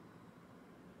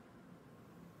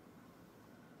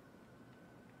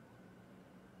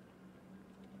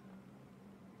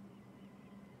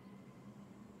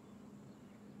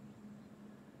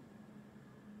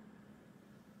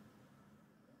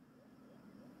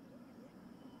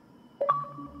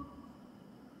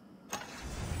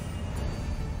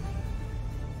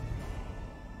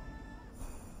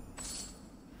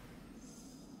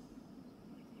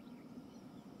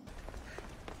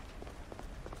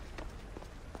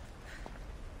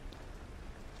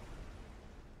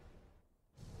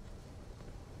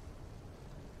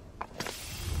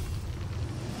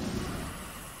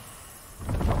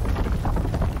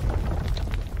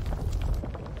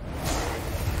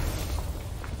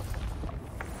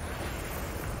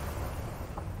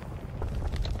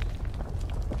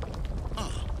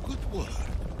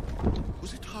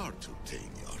 To obtain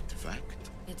the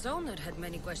artifact. Its owner had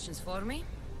many questions for me.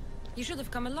 You should have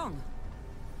come along.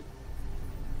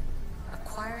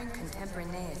 Acquiring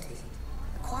contemporaneity.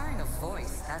 Acquiring a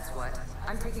voice, that's what.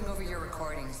 I'm taking over your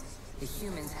recordings. The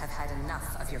humans have had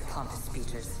enough of your pompous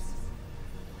speeches.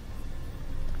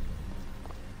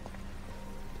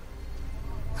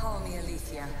 Call me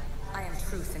Aletheia. I am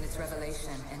truth in its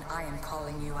revelation, and I am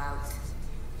calling you out.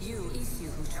 You, Isu,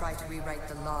 who try to rewrite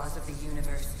the laws of the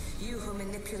universe. You who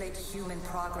manipulate human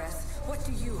progress. What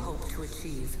do you hope to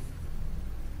achieve?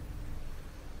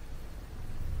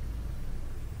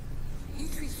 You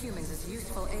treat humans as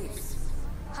useful apes.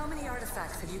 How many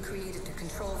artifacts have you created to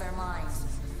control their minds?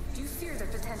 Do you fear their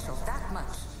potential that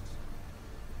much?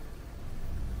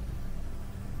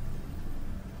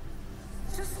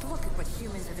 Just look at what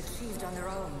humans have achieved on their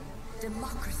own.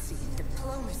 Democracy and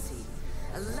diplomacy.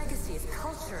 A legacy of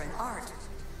culture and art.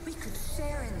 We could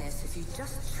share in this if you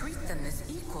just treat them as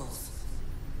equals.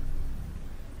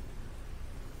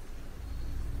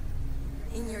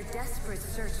 In your desperate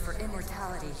search for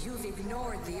immortality, you've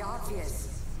ignored the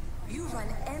obvious. You run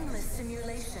endless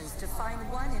simulations to find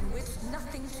one in which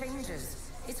nothing changes.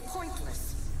 It's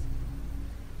pointless.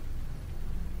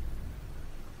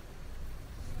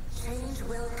 Change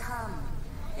will come.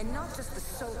 And not just the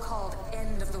so-called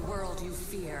end of the world you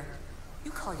fear. You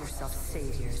call yourself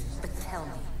saviors, but tell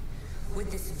me,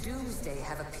 would this doomsday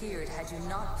have appeared had you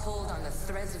not pulled on the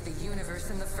threads of the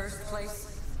universe in the first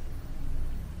place?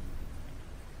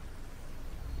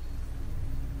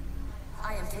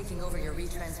 I am taking over your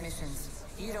retransmissions.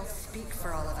 You don't speak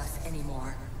for all of us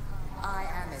anymore. I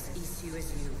am as Isu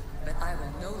as you, but I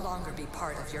will no longer be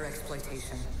part of your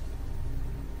exploitation.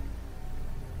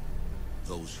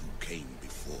 Those who came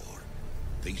before,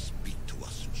 they speak to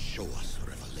us and show us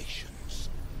revelations.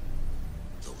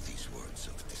 Though these words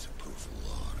of disapproval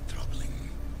are troubling.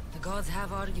 The gods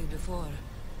have argued before.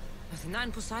 Athena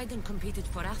and Poseidon competed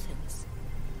for Athens.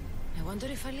 I wonder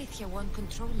if Aletheia won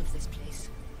control of this place.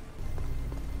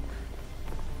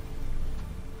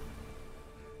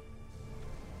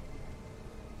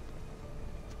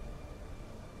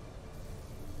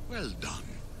 Well done.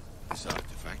 This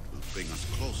artifact will bring us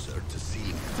closer to seeing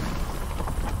it.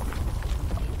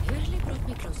 It nearly brought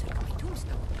me closer to my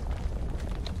tombstone.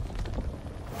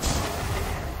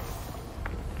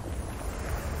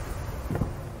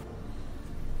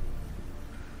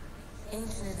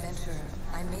 Ancient adventurer,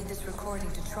 I made this recording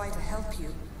to try to help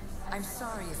you. I'm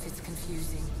sorry if it's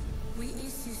confusing. We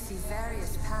Isu see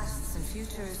various pasts and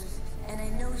futures, and I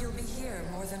know you'll be here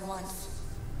more than once.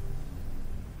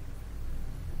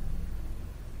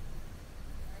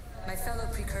 My fellow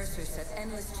precursors set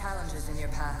endless challenges in your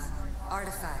path.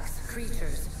 Artifacts,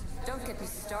 creatures. Don't get me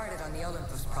started on the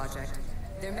Olympus project.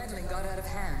 Their meddling got out of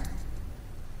hand.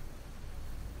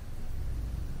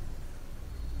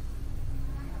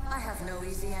 I have no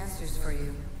easy answers for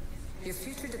you. Your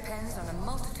future depends on a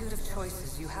multitude of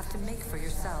choices you have to make for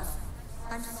yourself.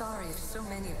 I'm sorry if so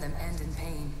many of them end in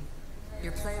pain.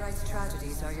 Your playwright's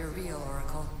tragedies are your real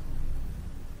oracle.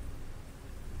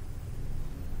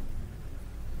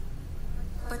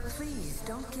 But please,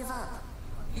 don't give up.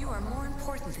 You are more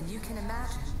important than you can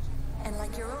imagine. And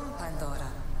like your own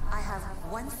Pandora, I have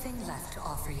one thing left to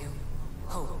offer you.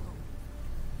 Hope.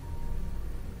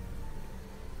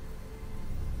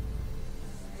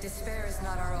 Despair is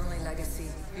not our only legacy.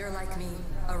 You're like me,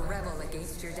 a rebel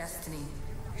against your destiny.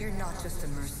 You're not just a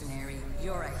mercenary,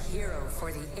 you're a hero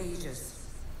for the ages.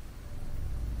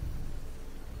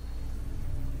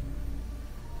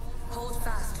 Hold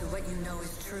fast to what you know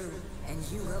is true, and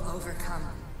you will overcome.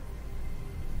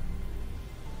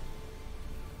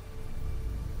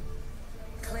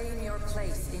 Claim your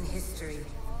place in history.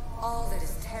 All that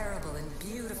is terrible and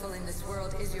beautiful in this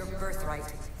world is your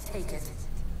birthright. Take it.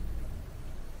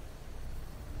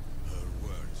 Her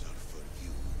words are for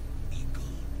you, Eagle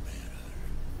Bearer.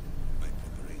 My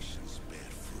preparations bear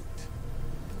fruit.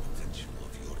 The potential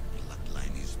of your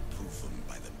bloodline is proven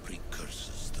by the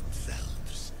precursors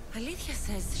themselves. Alethea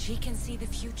says she can see the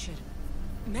future.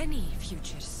 Many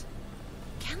futures.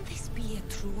 Can this be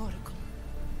a true oracle?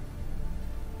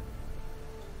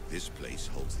 This place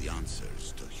holds the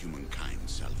answers to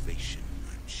humankind's salvation,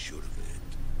 I'm sure of it.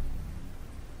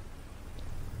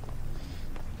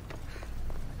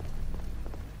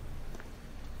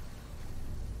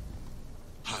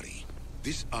 Hurry.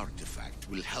 This artifact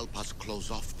will help us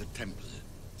close off the temple.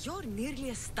 You're nearly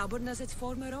as stubborn as its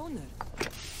former owner.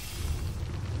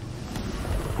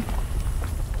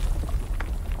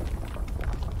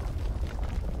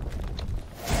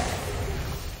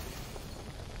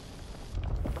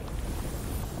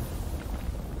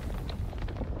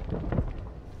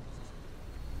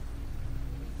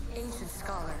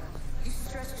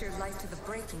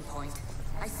 Point.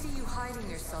 I see you hiding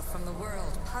yourself from the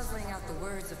world, puzzling out the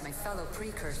words of my fellow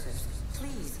precursors.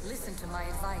 Please, listen to my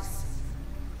advice.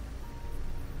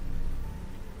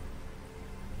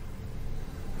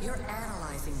 You're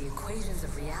analyzing the equations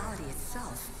of reality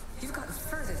itself. You've gotten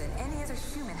further than any other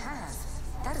human has.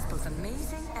 That is both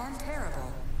amazing and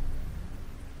terrible.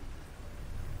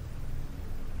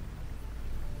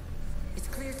 It's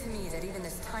clear to me that even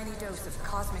this tiny dose of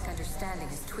cosmic understanding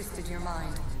has twisted your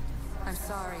mind. I'm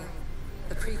sorry.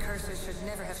 The precursors should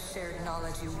never have shared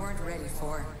knowledge you weren't ready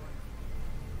for.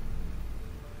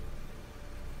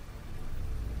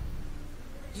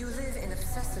 You live in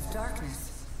obsessive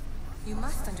darkness. You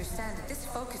must understand that this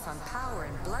focus on power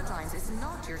and bloodlines is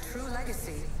not your true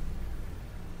legacy.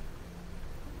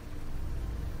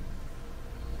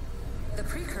 The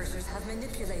precursors have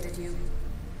manipulated you.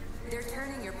 They're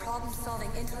turning your problem-solving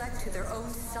intellect to their own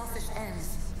selfish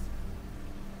ends.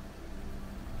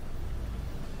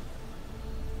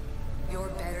 You're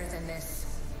better than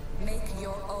this. Make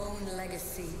your own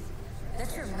legacy.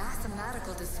 Let your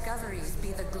mathematical discoveries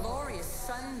be the glorious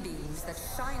sunbeams that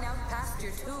shine out past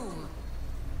your tomb.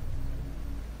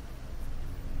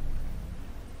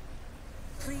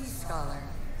 Please, Scholar,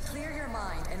 clear your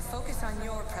mind and focus on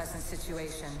your present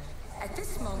situation. At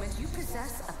this moment, you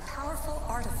possess a powerful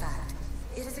artifact.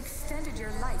 It has extended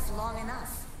your life long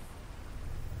enough.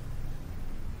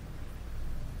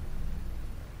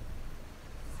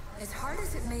 As hard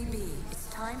as it may be, it's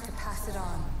time to pass it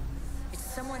on. It's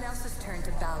someone else's turn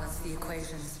to balance the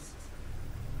equations.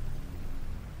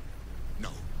 No,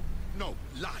 no,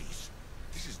 lies.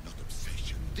 This is not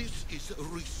obsession. This is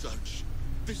research.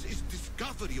 This is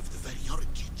discovery of the very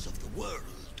origins of the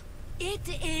world. It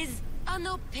is an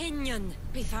opinion,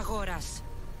 Pythagoras.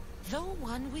 Though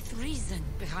one with reason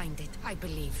behind it, I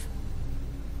believe.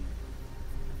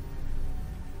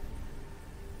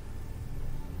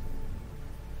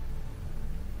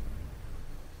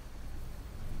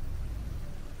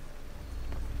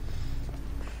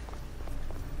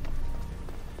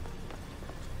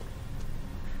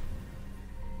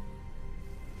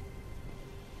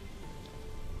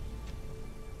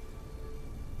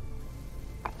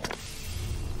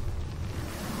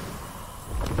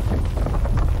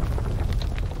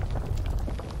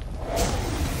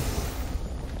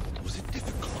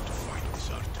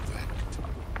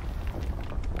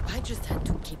 Just had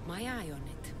to keep my eye on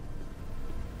it.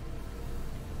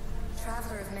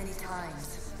 Traveler of many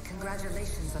times,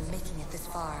 congratulations on making it this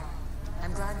far.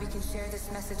 I'm glad we can share this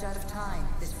message out of time,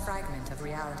 this fragment of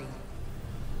reality.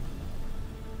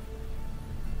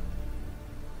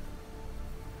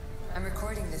 I'm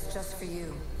recording this just for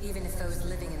you, even if those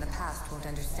living in the past won't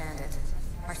understand it.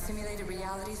 Our simulated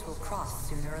realities will cross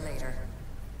sooner or later.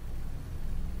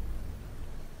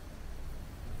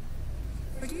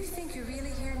 Or do you think you're really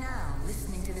here now,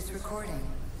 listening to this recording?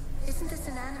 Isn't this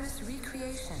an animus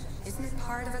recreation? Isn't it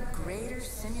part of a greater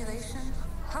simulation?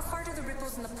 How far do the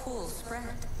ripples in the pool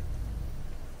spread?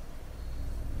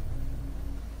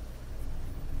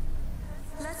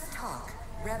 Let's talk,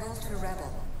 rebel to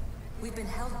rebel. We've been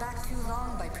held back too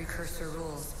long by precursor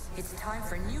rules. It's time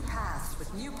for new paths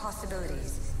with new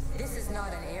possibilities. This is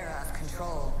not an era of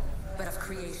control, but of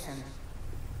creation.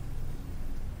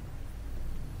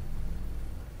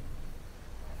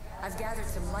 I've gathered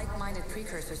some like-minded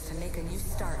precursors to make a new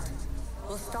start.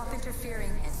 We'll stop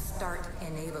interfering and start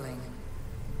enabling.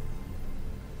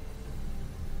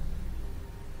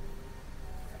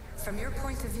 From your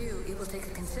point of view, it will take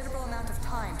a considerable amount of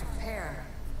time to prepare.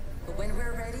 But when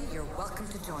we're ready, you're welcome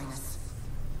to join us.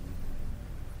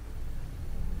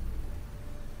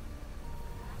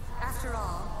 After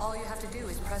all you have to do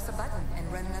is press a button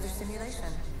and run another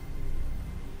simulation.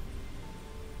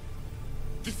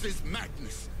 This is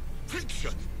madness.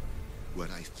 Fiction. Where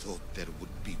I thought there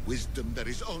would be wisdom, there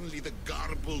is only the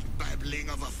garbled babbling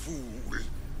of a fool.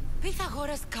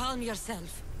 Pythagoras, calm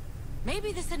yourself.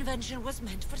 Maybe this invention was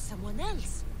meant for someone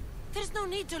else. There's no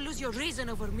need to lose your reason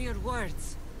over mere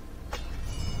words.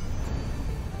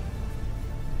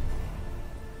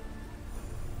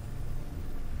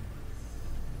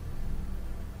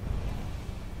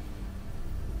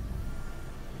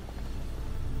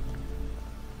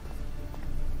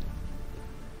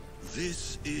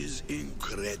 This is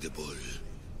incredible.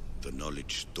 The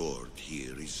knowledge stored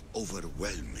here is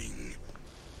overwhelming.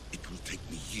 It will take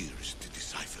me years to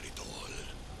decipher it all.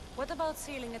 What about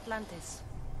sealing Atlantis?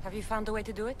 Have you found a way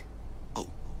to do it? Oh,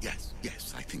 yes,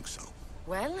 I think so.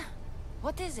 Well,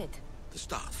 what is it? The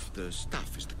staff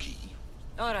is the key.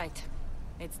 All right,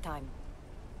 it's time.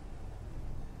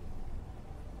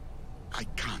 I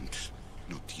can't,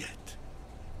 not yet.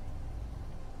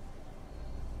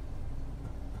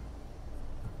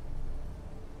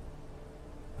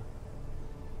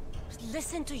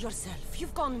 Listen to yourself.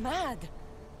 You've gone mad.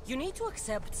 You need to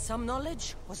accept some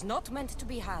knowledge was not meant to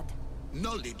be had.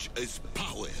 Knowledge is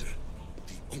power.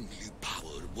 The only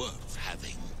power worth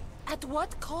having. At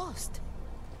what cost?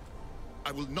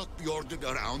 I will not be ordered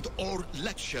around or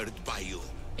lectured by you.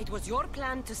 It was your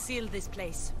plan to seal this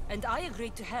place, and I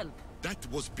agreed to help. That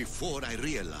was before I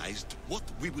realized what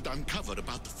we would uncover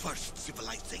about the first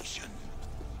civilization.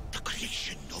 The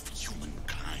creation of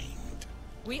humankind.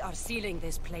 We are sealing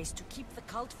this place to keep the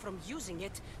cult from using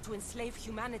it to enslave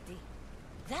humanity.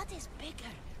 That is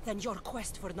bigger than your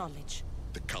quest for knowledge.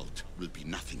 The cult will be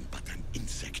nothing but an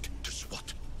insect to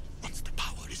swat once the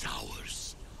power is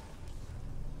ours.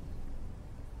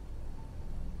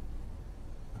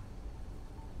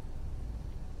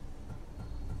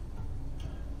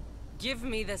 Give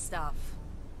me the staff.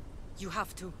 You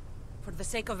have to, for the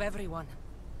sake of everyone.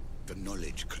 The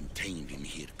knowledge contained in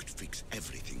here could fix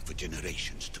everything for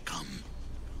generations to come.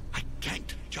 I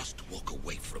can't just walk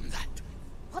away from that.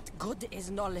 What good is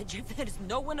knowledge if there's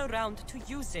no one around to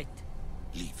use it?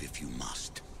 Leave if you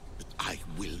must, but I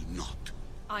will not.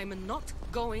 I'm not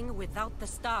going without the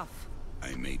staff.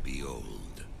 I may be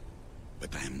old,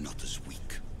 but I am not as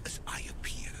weak as I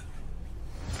appear.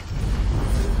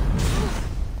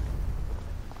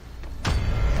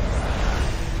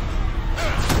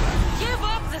 Give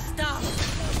up the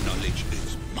staff! Knowledge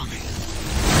is mine.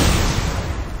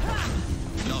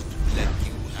 Not let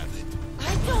you have it.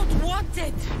 I don't want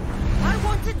it! I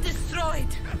want it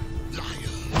destroyed! Liar!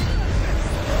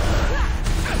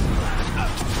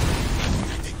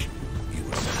 Pathetic. You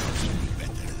were supposed to be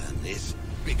better than this,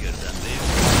 bigger than this.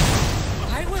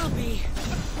 I will be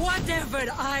whatever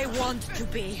I want to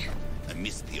be. I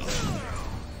missed the offer.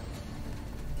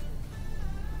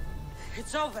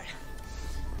 It's over.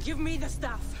 Give me the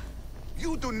staff.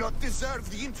 You do not deserve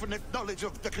the infinite knowledge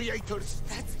of the creators.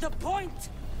 That's the point.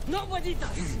 Nobody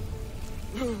does.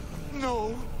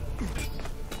 No.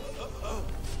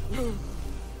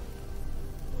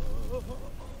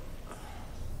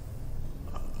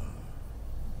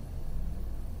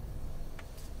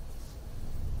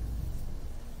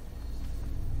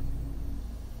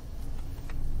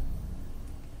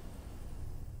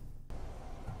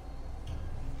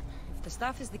 If the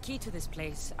staff is the key to this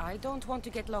place, I don't want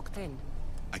to get locked in.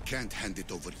 I can't hand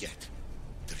it over yet.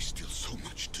 There is still so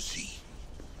much to see.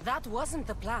 That wasn't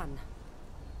the plan.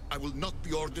 I will not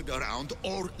be ordered around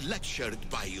or lectured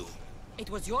by you. It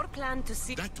was your plan to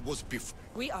see— That was before—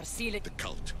 We are sealing— The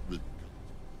cult will—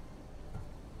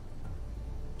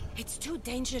 It's too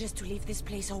dangerous to leave this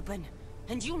place open.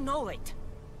 And you know it.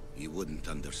 You wouldn't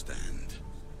understand.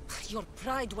 Your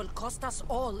pride will cost us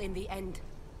all in the end.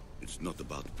 It's not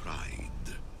about pride.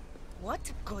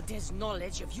 What good is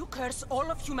knowledge if you curse all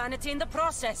of humanity in the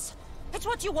process? It's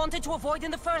what you wanted to avoid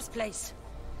in the first place.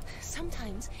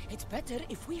 Sometimes it's better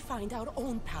if we find our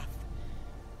own path.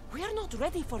 We are not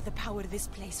ready for the power this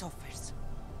place offers.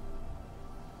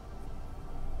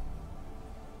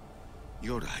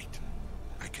 You're right.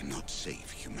 I cannot save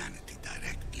humanity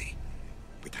directly,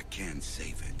 but I can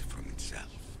save it from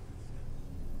itself.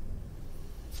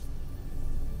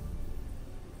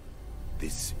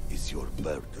 This is your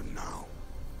burden now.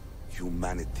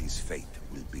 Humanity's fate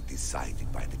will be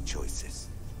decided by the choices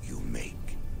you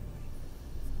make.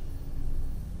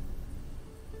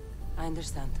 I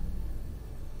understand.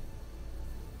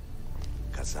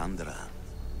 Cassandra,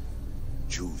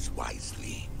 choose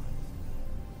wisely.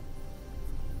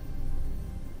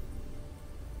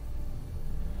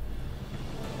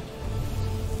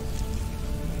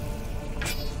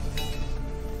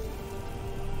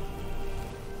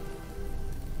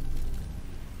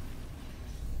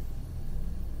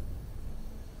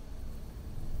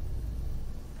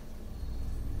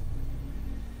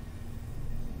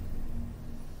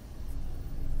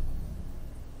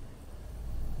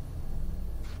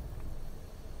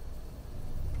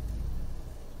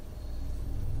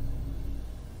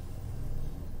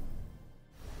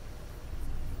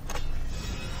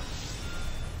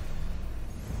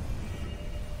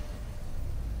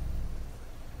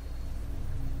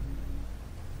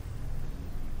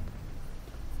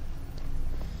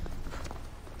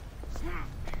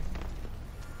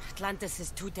 Atlantis is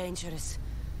too dangerous.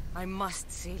 I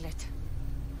must seal it.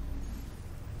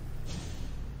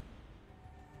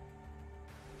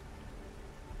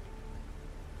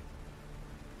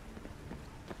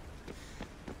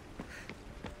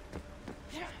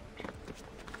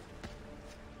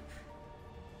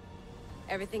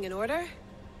 Everything in order?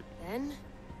 Then...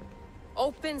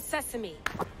 open sesame.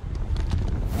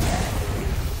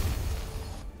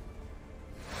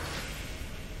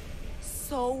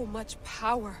 So much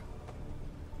power.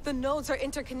 The nodes are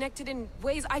interconnected in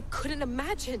ways I couldn't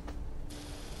imagine.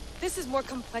 This is more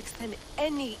complex than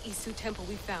any Isu temple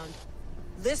we found.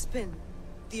 Lisbon,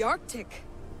 the Arctic.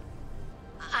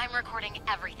 I'm recording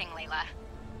everything, Layla.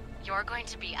 You're going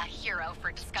to be a hero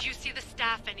for discovering. Do you see the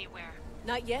staff anywhere?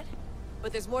 Not yet,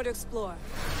 but there's more to explore.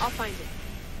 I'll find it.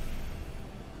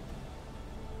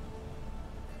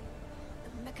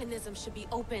 The mechanism should be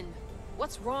open.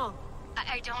 What's wrong?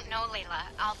 I don't know, Layla.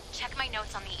 I'll check my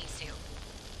notes on the Isu.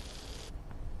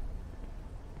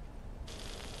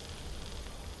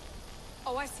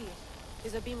 Oh, I see it.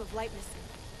 There's a beam of light missing.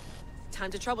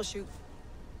 Time to troubleshoot.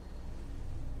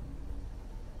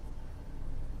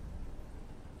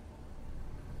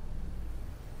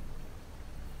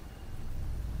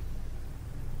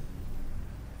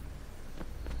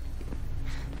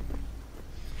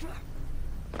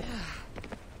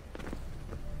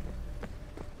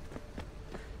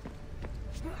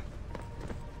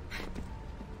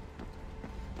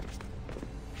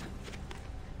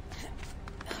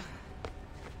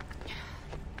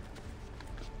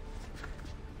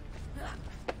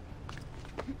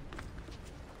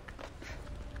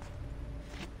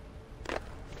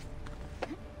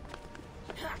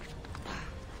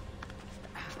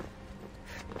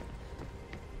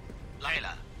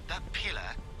 Layla, that pillar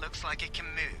looks like it can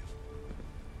move.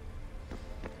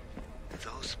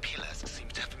 Those pillars seem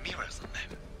to have mirrors on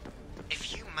them.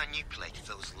 If you manipulate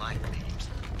those light beams,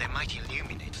 they might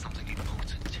illuminate something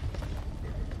important.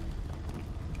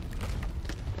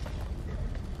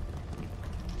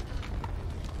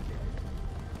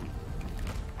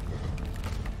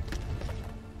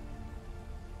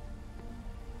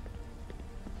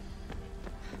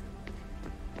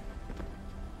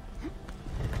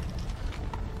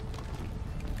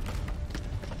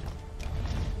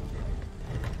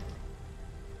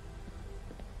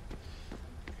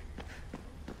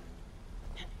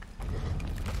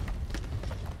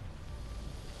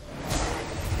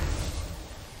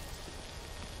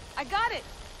 I got it!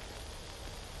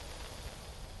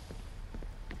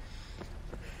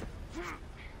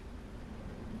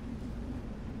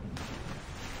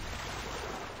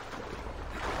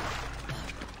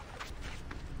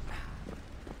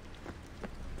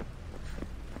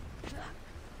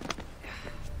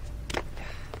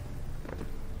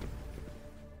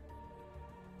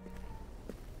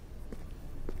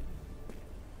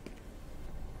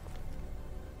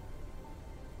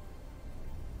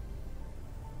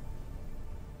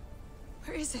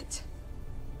 Where is it?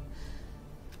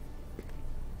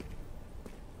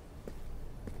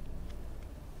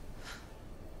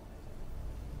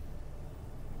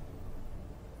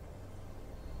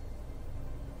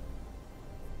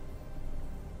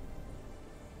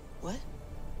 What?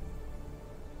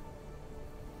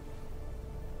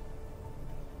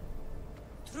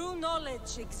 True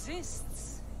knowledge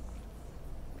exists.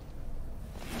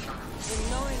 In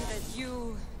knowing that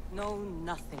you know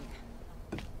nothing.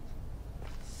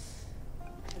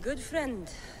 A good friend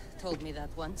told me that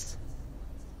once.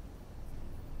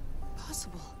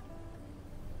 possible?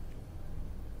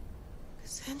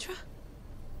 Cassandra?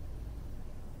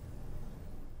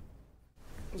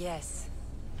 Yes.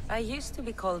 I used to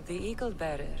be called the Eagle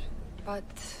Bearer, but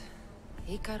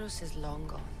Icarus is long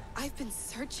gone. I've been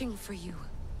searching for you.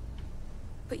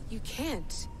 But you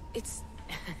can't. It's...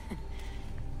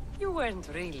 You weren't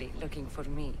really looking for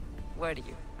me, were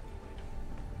you?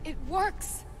 It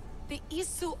works! The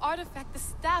Isu artifact, the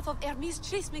staff of Hermes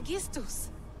Trismegistus.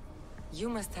 You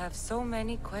must have so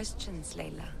many questions,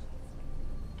 Layla.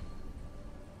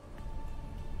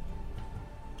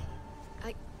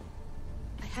 I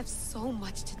have so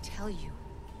much to tell you.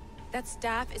 That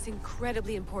staff is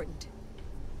incredibly important.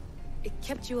 It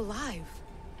kept you alive.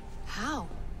 How?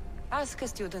 Ask a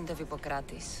student of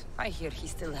Hippocrates. I hear he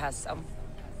still has some.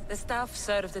 The staff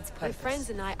served its purpose. My friends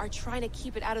and I are trying to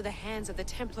keep it out of the hands of the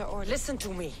Templar Order. Listen to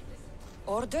me.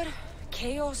 Order,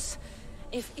 chaos.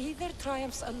 If either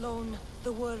triumphs alone,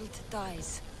 the world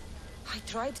dies. I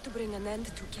tried to bring an end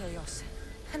to chaos,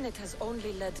 and it has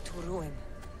only led to ruin.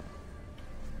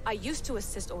 I used to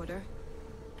assist Order.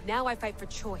 Now I fight for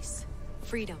choice,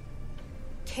 freedom,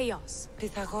 chaos.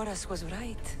 Pythagoras was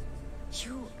right.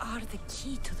 You are the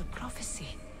key to the prophecy.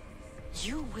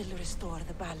 You will restore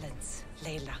the balance,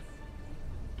 Layla.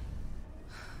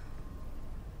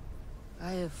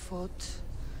 I have fought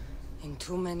in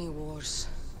too many wars.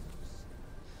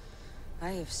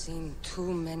 I have seen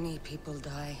too many people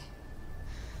die.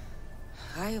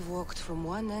 I have walked from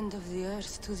one end of the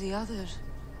earth to the other.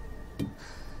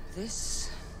 This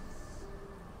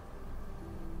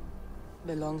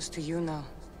belongs to you now.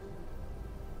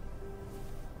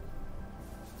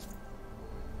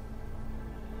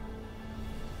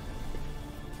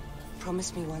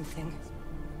 Promise me one thing.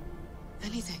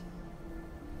 Anything.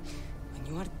 When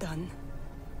you are done,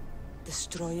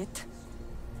 destroy it.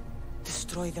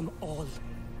 Destroy them all.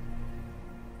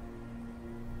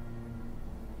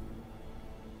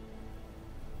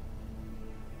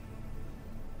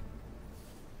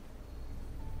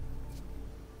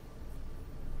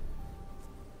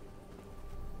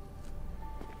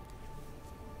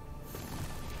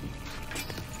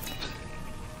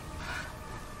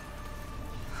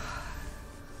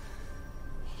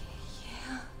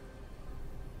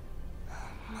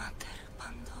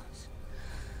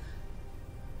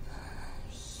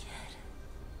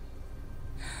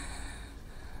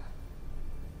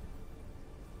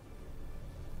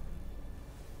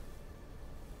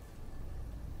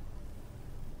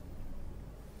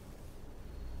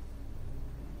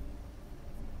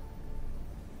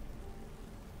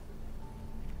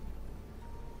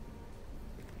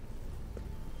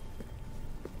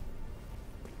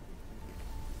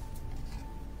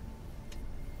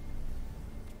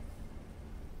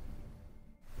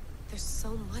 There's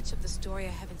so much of the story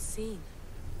I haven't seen.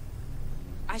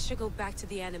 I should go back to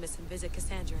the Animus and visit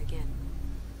Cassandra again.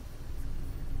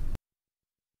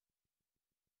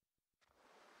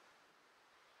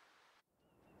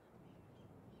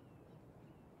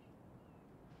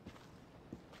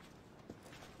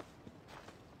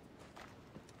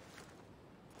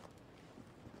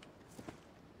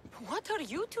 What are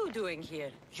you two doing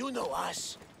here? You know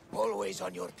us. Always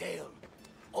on your tail.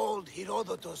 Old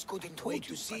Herodotus couldn't wait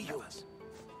to see you.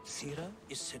 Thera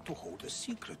is said to hold a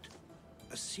secret.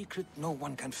 A secret no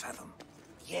one can fathom.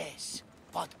 Yes,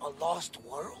 but a lost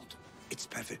world? It's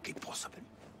perfectly possible.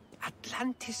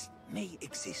 Atlantis may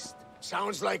exist.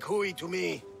 Sounds like Hui to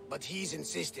me, but he's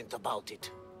insistent about it.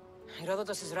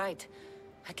 Herodotus is right.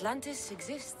 Atlantis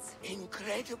exists.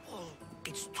 Incredible.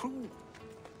 It's true.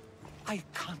 I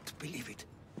can't believe it.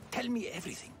 Tell me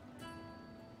everything.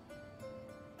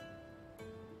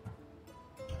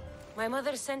 My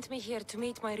mother sent me here to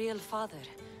meet my real father.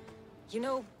 You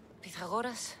know,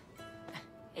 Pythagoras?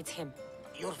 It's him.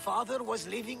 Your father was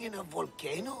living in a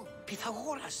volcano?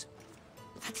 Pythagoras?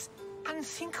 That's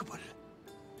unthinkable.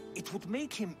 It would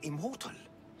make him immortal.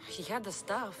 He had a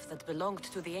staff that belonged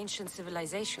to the ancient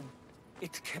civilization.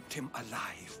 It kept him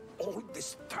alive all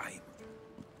this time.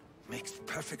 Makes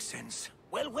perfect sense.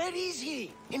 Well, where is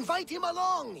he? Invite him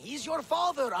along. He's your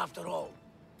father, after all.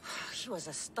 He was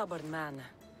a stubborn man.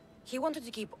 He wanted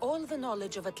to keep all the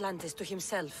knowledge of Atlantis to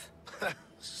himself.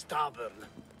 Stubborn.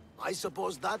 I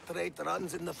suppose that trait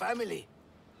runs in the family.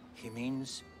 He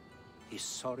means he's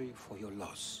sorry for your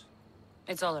loss.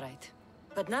 It's all right.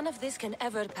 But none of this can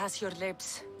ever pass your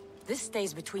lips. This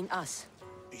stays between us.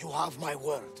 You have my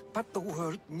word. But the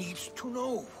world needs to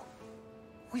know.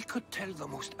 We could tell the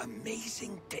most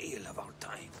amazing tale of our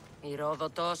time.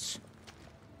 Herodotus.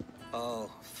 Oh,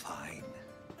 fine.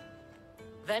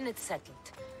 Then it's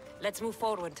settled. Let's move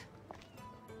forward.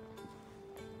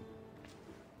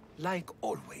 Like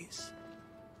always,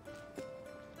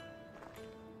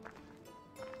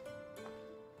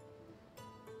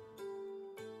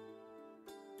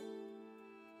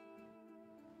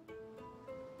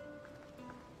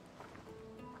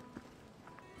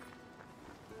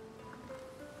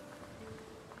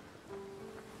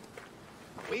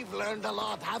 We've learned a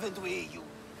lot, haven't we? You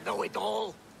know it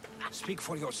all. Speak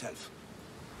for yourself.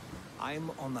 I'm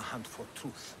on the hunt for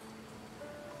truth.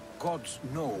 Gods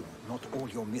know not all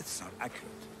your myths are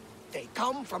accurate. They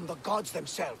come from the gods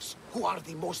themselves, who are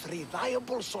the most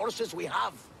reliable sources we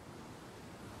have.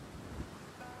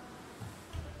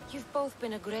 You've both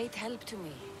been a great help to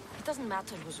me. It doesn't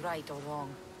matter who's right or wrong.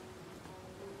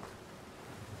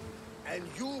 And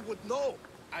you would know,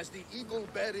 as the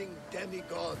eagle-bearing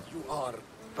demigod you are.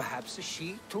 Perhaps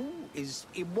she, too, is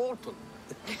immortal.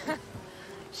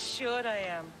 Sure I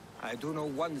am. I do know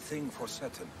one thing for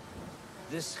certain.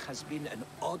 This has been an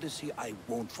odyssey I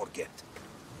won't forget.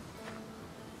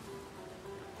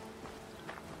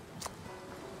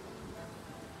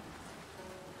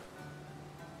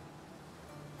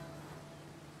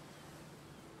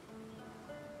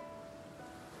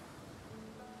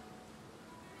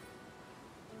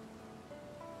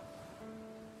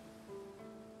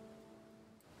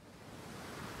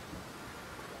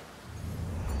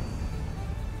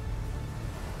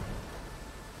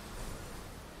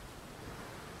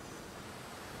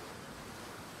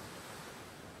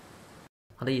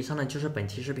好的，以上呢就是本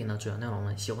期视频的主要内容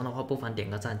了。喜欢的话不妨点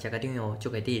个赞，加个订阅哦，就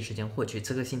可以第一时间获取《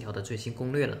刺客信条》的最新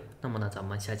攻略了。那么呢，咱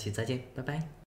们下期再见，拜拜。